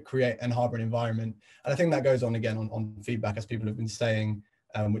 but to create and harbour an environment. And I think that goes on again on feedback, as people have been saying,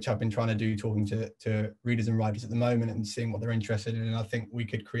 which I've been trying to do, talking to readers and writers at the moment and seeing what they're interested in. And I think we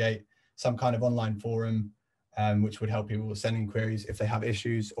could create some kind of online forum which would help people send inquiries if they have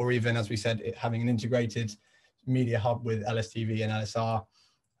issues, or even, as we said, having an integrated media hub with LSTV and LSR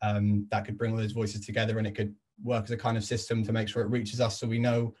that could bring all those voices together, and it could work as a kind of system to make sure it reaches us, so we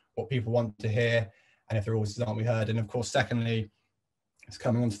know what people want to hear, and if their voices aren't we heard. And of course, secondly, it's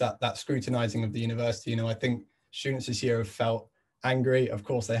coming onto that scrutinizing of the university. I think students this year have felt angry. Of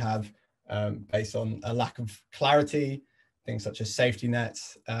course they have, based on a lack of clarity, things such as safety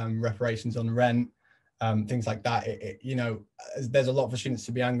nets, reparations on rent, things like that. There's a lot for students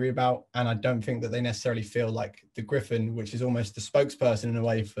to be angry about, and I don't think that they necessarily feel like the Gryphon, which is almost the spokesperson in a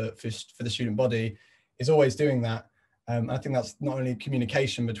way for the student body, is always doing that. I think that's not only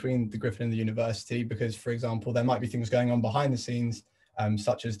communication between the Gryphon and the university, because, for example, there might be things going on behind the scenes,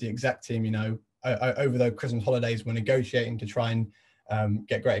 such as the exec team, over the Christmas holidays, we're negotiating to try and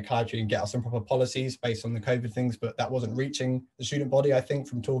get greater clarity and get us some proper policies based on the COVID things, but that wasn't reaching the student body. I think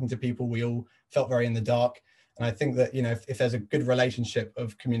from talking to people, we all felt very in the dark. And I think that, if there's a good relationship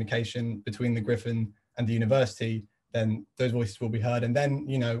of communication between the Gryphon and the university, then those voices will be heard. And then,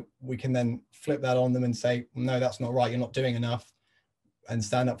 we can then flip that on them and say, no, that's not right, you're not doing enough, and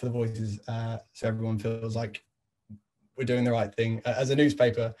stand up for the voices, so everyone feels like we're doing the right thing as a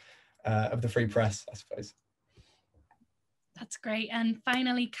newspaper of the free press, I suppose. That's great. And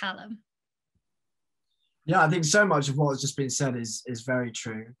finally, Callum. Yeah, I think so much of what has just been said is very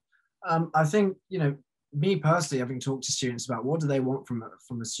true. I think, me personally, having talked to students about what do they want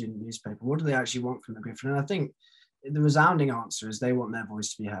from a student newspaper, what do they actually want from the Gryphon, and I think the resounding answer is they want their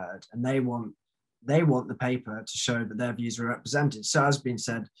voice to be heard, and they want the paper to show that their views are represented. So, as been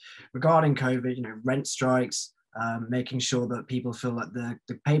said, regarding COVID, rent strikes, making sure that people feel that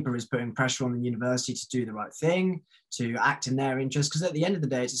the paper is putting pressure on the university to do the right thing, to act in their interest, because at the end of the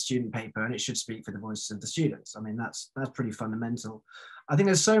day, it's a student paper and it should speak for the voices of the students. I mean, that's pretty fundamental. I think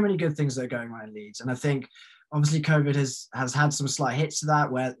there's so many good things that are going on in Leeds, and I think Obviously, COVID has had some slight hits to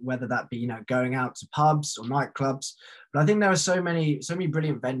that, whether that be, you know, going out to pubs or nightclubs. But I think there are so many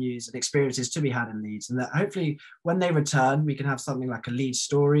brilliant venues and experiences to be had in Leeds, and that hopefully when they return, we can have something like a Leeds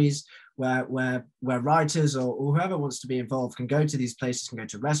Stories, where writers or whoever wants to be involved can go to these places, can go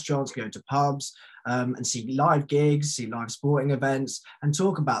to restaurants, go to pubs, and see live gigs, see live sporting events, and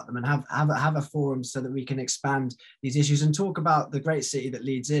talk about them, and have a forum so that we can expand these issues and talk about the great city that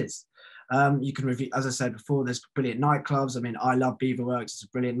Leeds is. You can review, as I said before, there's brilliant nightclubs. I mean, I love Beaverworks. It's a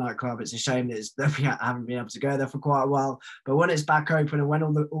brilliant nightclub. It's a shame that we haven't been able to go there for quite a while. But when it's back open, and when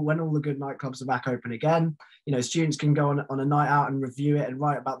all the good nightclubs are back open again, you know, students can go on a night out and review it and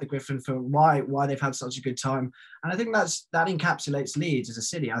write about the Gryphon for why they've had such a good time. And I think that encapsulates Leeds as a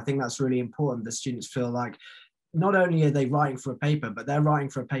city. I think that's really important, that students feel like not only are they writing for a paper, but they're writing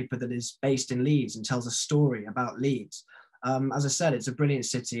for a paper that is based in Leeds and tells a story about Leeds. As I said, it's a brilliant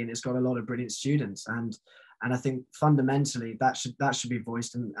city and it's got a lot of brilliant students, and I think fundamentally that should be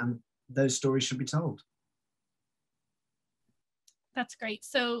voiced, and those stories should be told. That's great.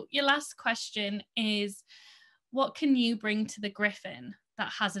 So your last question is, what can you bring to the Gryphon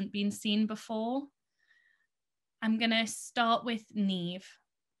that hasn't been seen before? I'm going to start with Niamh.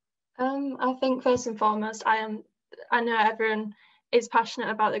 I think first and foremost, I know everyone is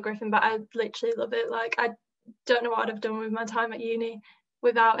passionate about the Gryphon, but I literally love it. Like, I don't know what I'd have done with my time at uni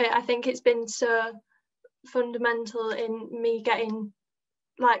without it. I think it's been so fundamental in me getting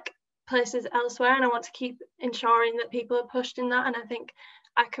like places elsewhere, and I want to keep ensuring that people are pushed in that, and I think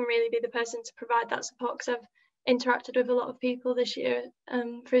I can really be the person to provide that support, because I've interacted with a lot of people this year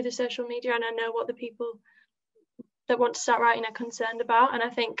through the social media, and I know what the people that want to start writing are concerned about, and I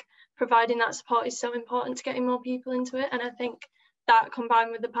think providing that support is so important to getting more people into it. And I think that,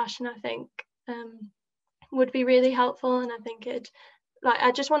 combined with the passion, I think would be really helpful. And I think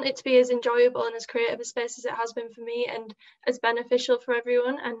I just want it to be as enjoyable and as creative a space as it has been for me, and as beneficial for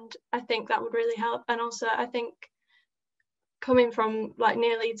everyone. And I think that would really help. And also, I think coming from like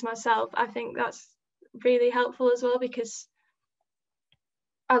near Leeds myself, I think that's really helpful as well, because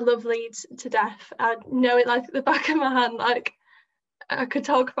I love Leeds to death. I know it like the back of my hand. Like, I could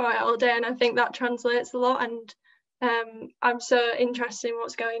talk about it all day, and I think that translates a lot. And I'm so interested in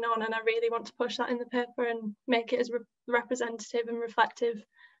what's going on, and I really want to push that in the paper and make it as representative and reflective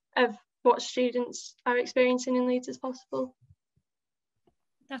of what students are experiencing in Leeds as possible.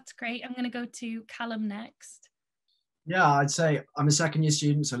 That's great. I'm going to go to Callum next. Yeah, I'd say I'm a second year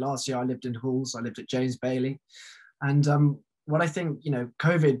student. So last year I lived in Halls. I lived at James Bailey, and what I think, you know,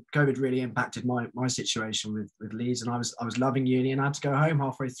 COVID really impacted my situation with Leeds, and I was loving uni, and I had to go home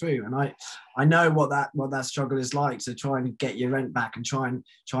halfway through, and I know what that struggle is like, to try and get your rent back and try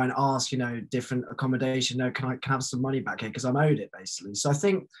and ask, you know, different accommodation. No, can I have some money back here, because I'm owed it, basically. So I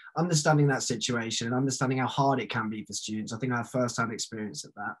think understanding that situation and understanding how hard it can be for students, I think I have first-hand experience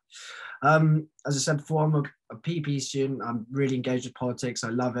of that. As I said before, I'm a PP student. I'm really engaged with politics. I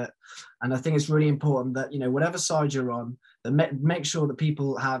love it, and I think it's really important that, you know, whatever side you're on, that make sure that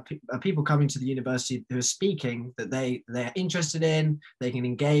people coming to the university who are speaking that they're interested in, they can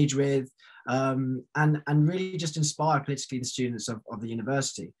engage with, and really just inspire politically the students of the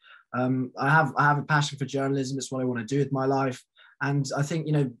university. I have a passion for journalism. It's what I want to do with my life, and I think,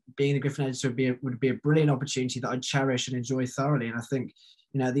 you know, being the Gryphon editor would be a brilliant opportunity that I'd cherish and enjoy thoroughly. And I think,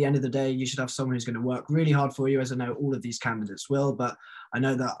 you know, at the end of the day, you should have someone who's going to work really hard for you, as I know all of these candidates will. But I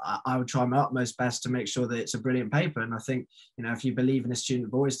know that I would try my utmost best to make sure that it's a brilliant paper. And I think, you know, if you believe in a student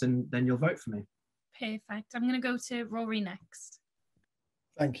voice, then you'll vote for me. Perfect. I'm going to go to Rory next.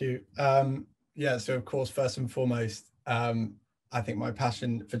 Thank you. Yeah, so of course, first and foremost, I think my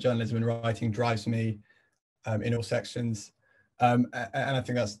passion for journalism and writing drives me in all sections. And I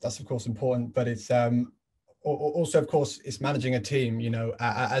think that's of course important, but it's also, of course, it's managing a team. You know,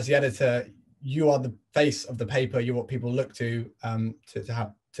 as the editor, you are the face of the paper. You're what people look to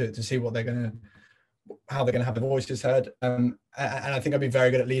see what how they're going to have their voices heard. And I think I'd be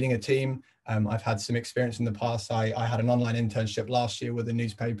very good at leading a team. I've had some experience in the past. I had an online internship last year with a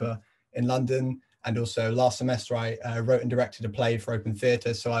newspaper in London, and also last semester I wrote and directed a play for Open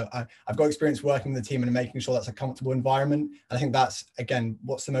Theatre. So I've got experience working with the team and making sure that's a comfortable environment. And I think that's, again,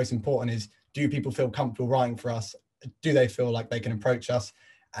 what's the most important is, do people feel comfortable writing for us? Do they feel like they can approach us?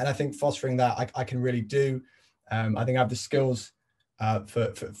 And I think fostering that I can really do. I think I have the skills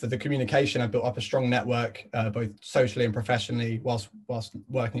for the communication. I built up a strong network, both socially and professionally, whilst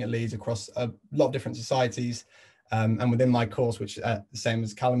working at Leeds across a lot of different societies. And within my course, which the same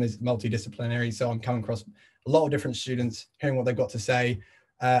as Callum, is multidisciplinary. So I'm coming across a lot of different students, hearing what they've got to say.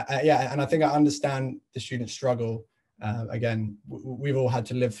 Yeah, and I think I understand the student struggle. Again, we've all had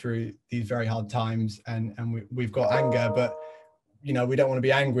to live through these very hard times, and we've got anger, but we don't want to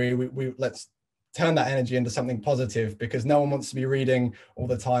be angry. Let's turn that energy into something positive, because no one wants to be reading all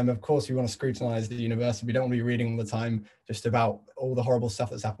the time. Of course, we want to scrutinize the university. We don't want to be reading all the time just about all the horrible stuff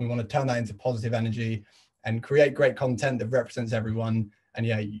that's happened. We want to turn that into positive energy and create great content that represents everyone. And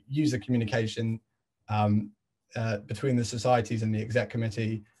yeah, use the communication between the societies and the exec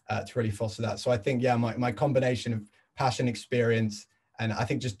committee to really foster that. So I think, yeah, my combination of passion, experience, and I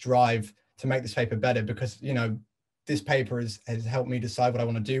think just drive to make this paper better, because, this paper has helped me decide what I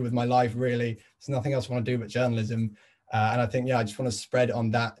want to do with my life, really. There's nothing else I want to do but journalism. And I think, yeah, I just want to spread on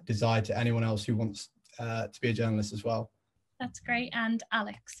that desire to anyone else who wants to be a journalist as well. That's great. And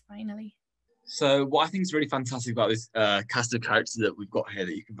Alex, finally. So what I think is really fantastic about this cast of characters that we've got here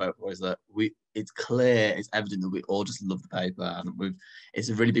that you can vote for is that it's clear, it's evident that we all just love the paper, and it's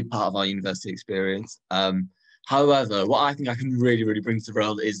a really big part of our university experience. However, what I think I can really, really bring to the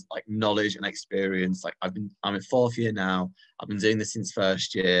role is like knowledge and experience. Like I'm in fourth year now. I've been doing this since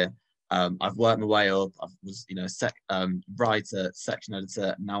first year. I've worked my way up. I was, writer, section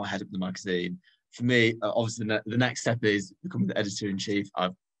editor. Now I head up the magazine. For me, obviously, the next step is becoming the editor in chief. I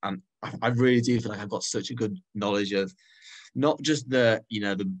really do feel like I've got such a good knowledge of not just the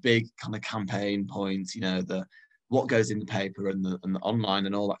big kind of campaign points, the what goes in the paper and the online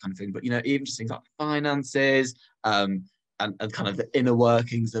and all that kind of thing, but even just things like finances, and kind of the inner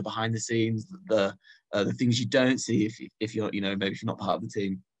workings, the behind the scenes, the things you don't see if you're maybe if you're not part of the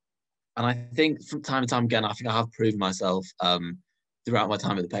team. And I think from time to time again, I think I have proven myself throughout my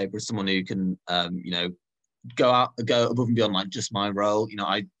time at the paper as someone who can go above and beyond like just my role.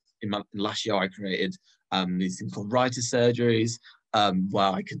 Last year I created these things called writer surgeries, where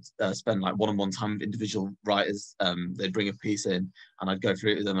I could spend like one-on-one time with individual writers. They'd bring a piece in and I'd go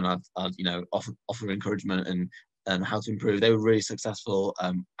through it with them, and I'd offer encouragement and how to improve. They were really successful,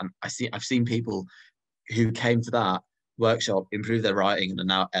 and I've seen people who came to that workshop improve their writing and are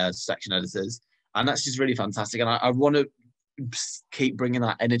now section editors, and that's just really fantastic. And I want to keep bringing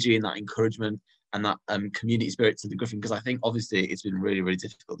that energy and that encouragement and that community spirit to the Gryphon, because I think obviously it's been really, really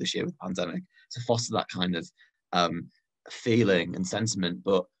difficult this year with the pandemic to foster that kind of feeling and sentiment.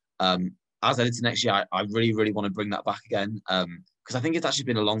 But as editor next year, I really, really want to bring that back again, because I think it's actually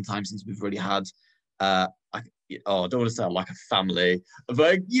been a long time since we've really had I don't want to sound like a family,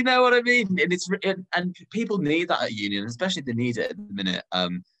 but you know what I mean. And people need that at union, especially if they need it at the minute.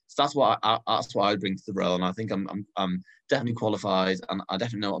 So that's what I bring to the role, and I think I'm definitely qualified, and I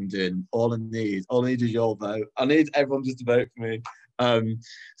definitely know what I'm doing. All I need is your vote. I need everyone just to vote for me.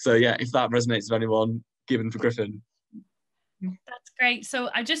 So yeah, if that resonates with anyone, given for Gryphon. That's great.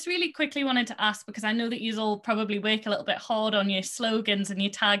 So I just really quickly wanted to ask, because I know that you all probably work a little bit hard on your slogans and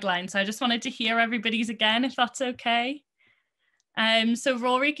your taglines. So I just wanted to hear everybody's again, if that's okay. So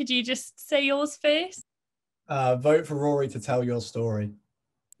Rory, could you just say yours first? Vote for Rory to tell your story.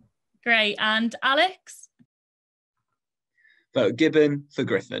 Great. And Alex? Vote Gibbon for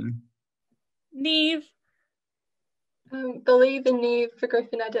Gryphon. Niamh? Believe in Niamh for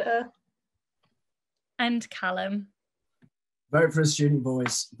Gryphon editor. And Callum? Vote for a student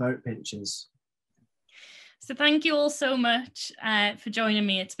voice, vote Pinchers. So thank you all so much for joining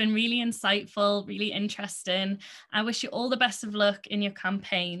me. It's been really insightful, really interesting. I wish you all the best of luck in your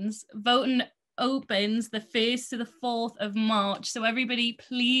campaigns. Voting opens the 1st to the 4th of March. So everybody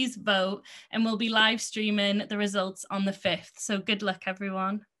please vote, and we'll be live streaming the results on the 5th. So good luck,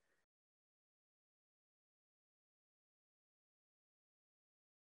 everyone.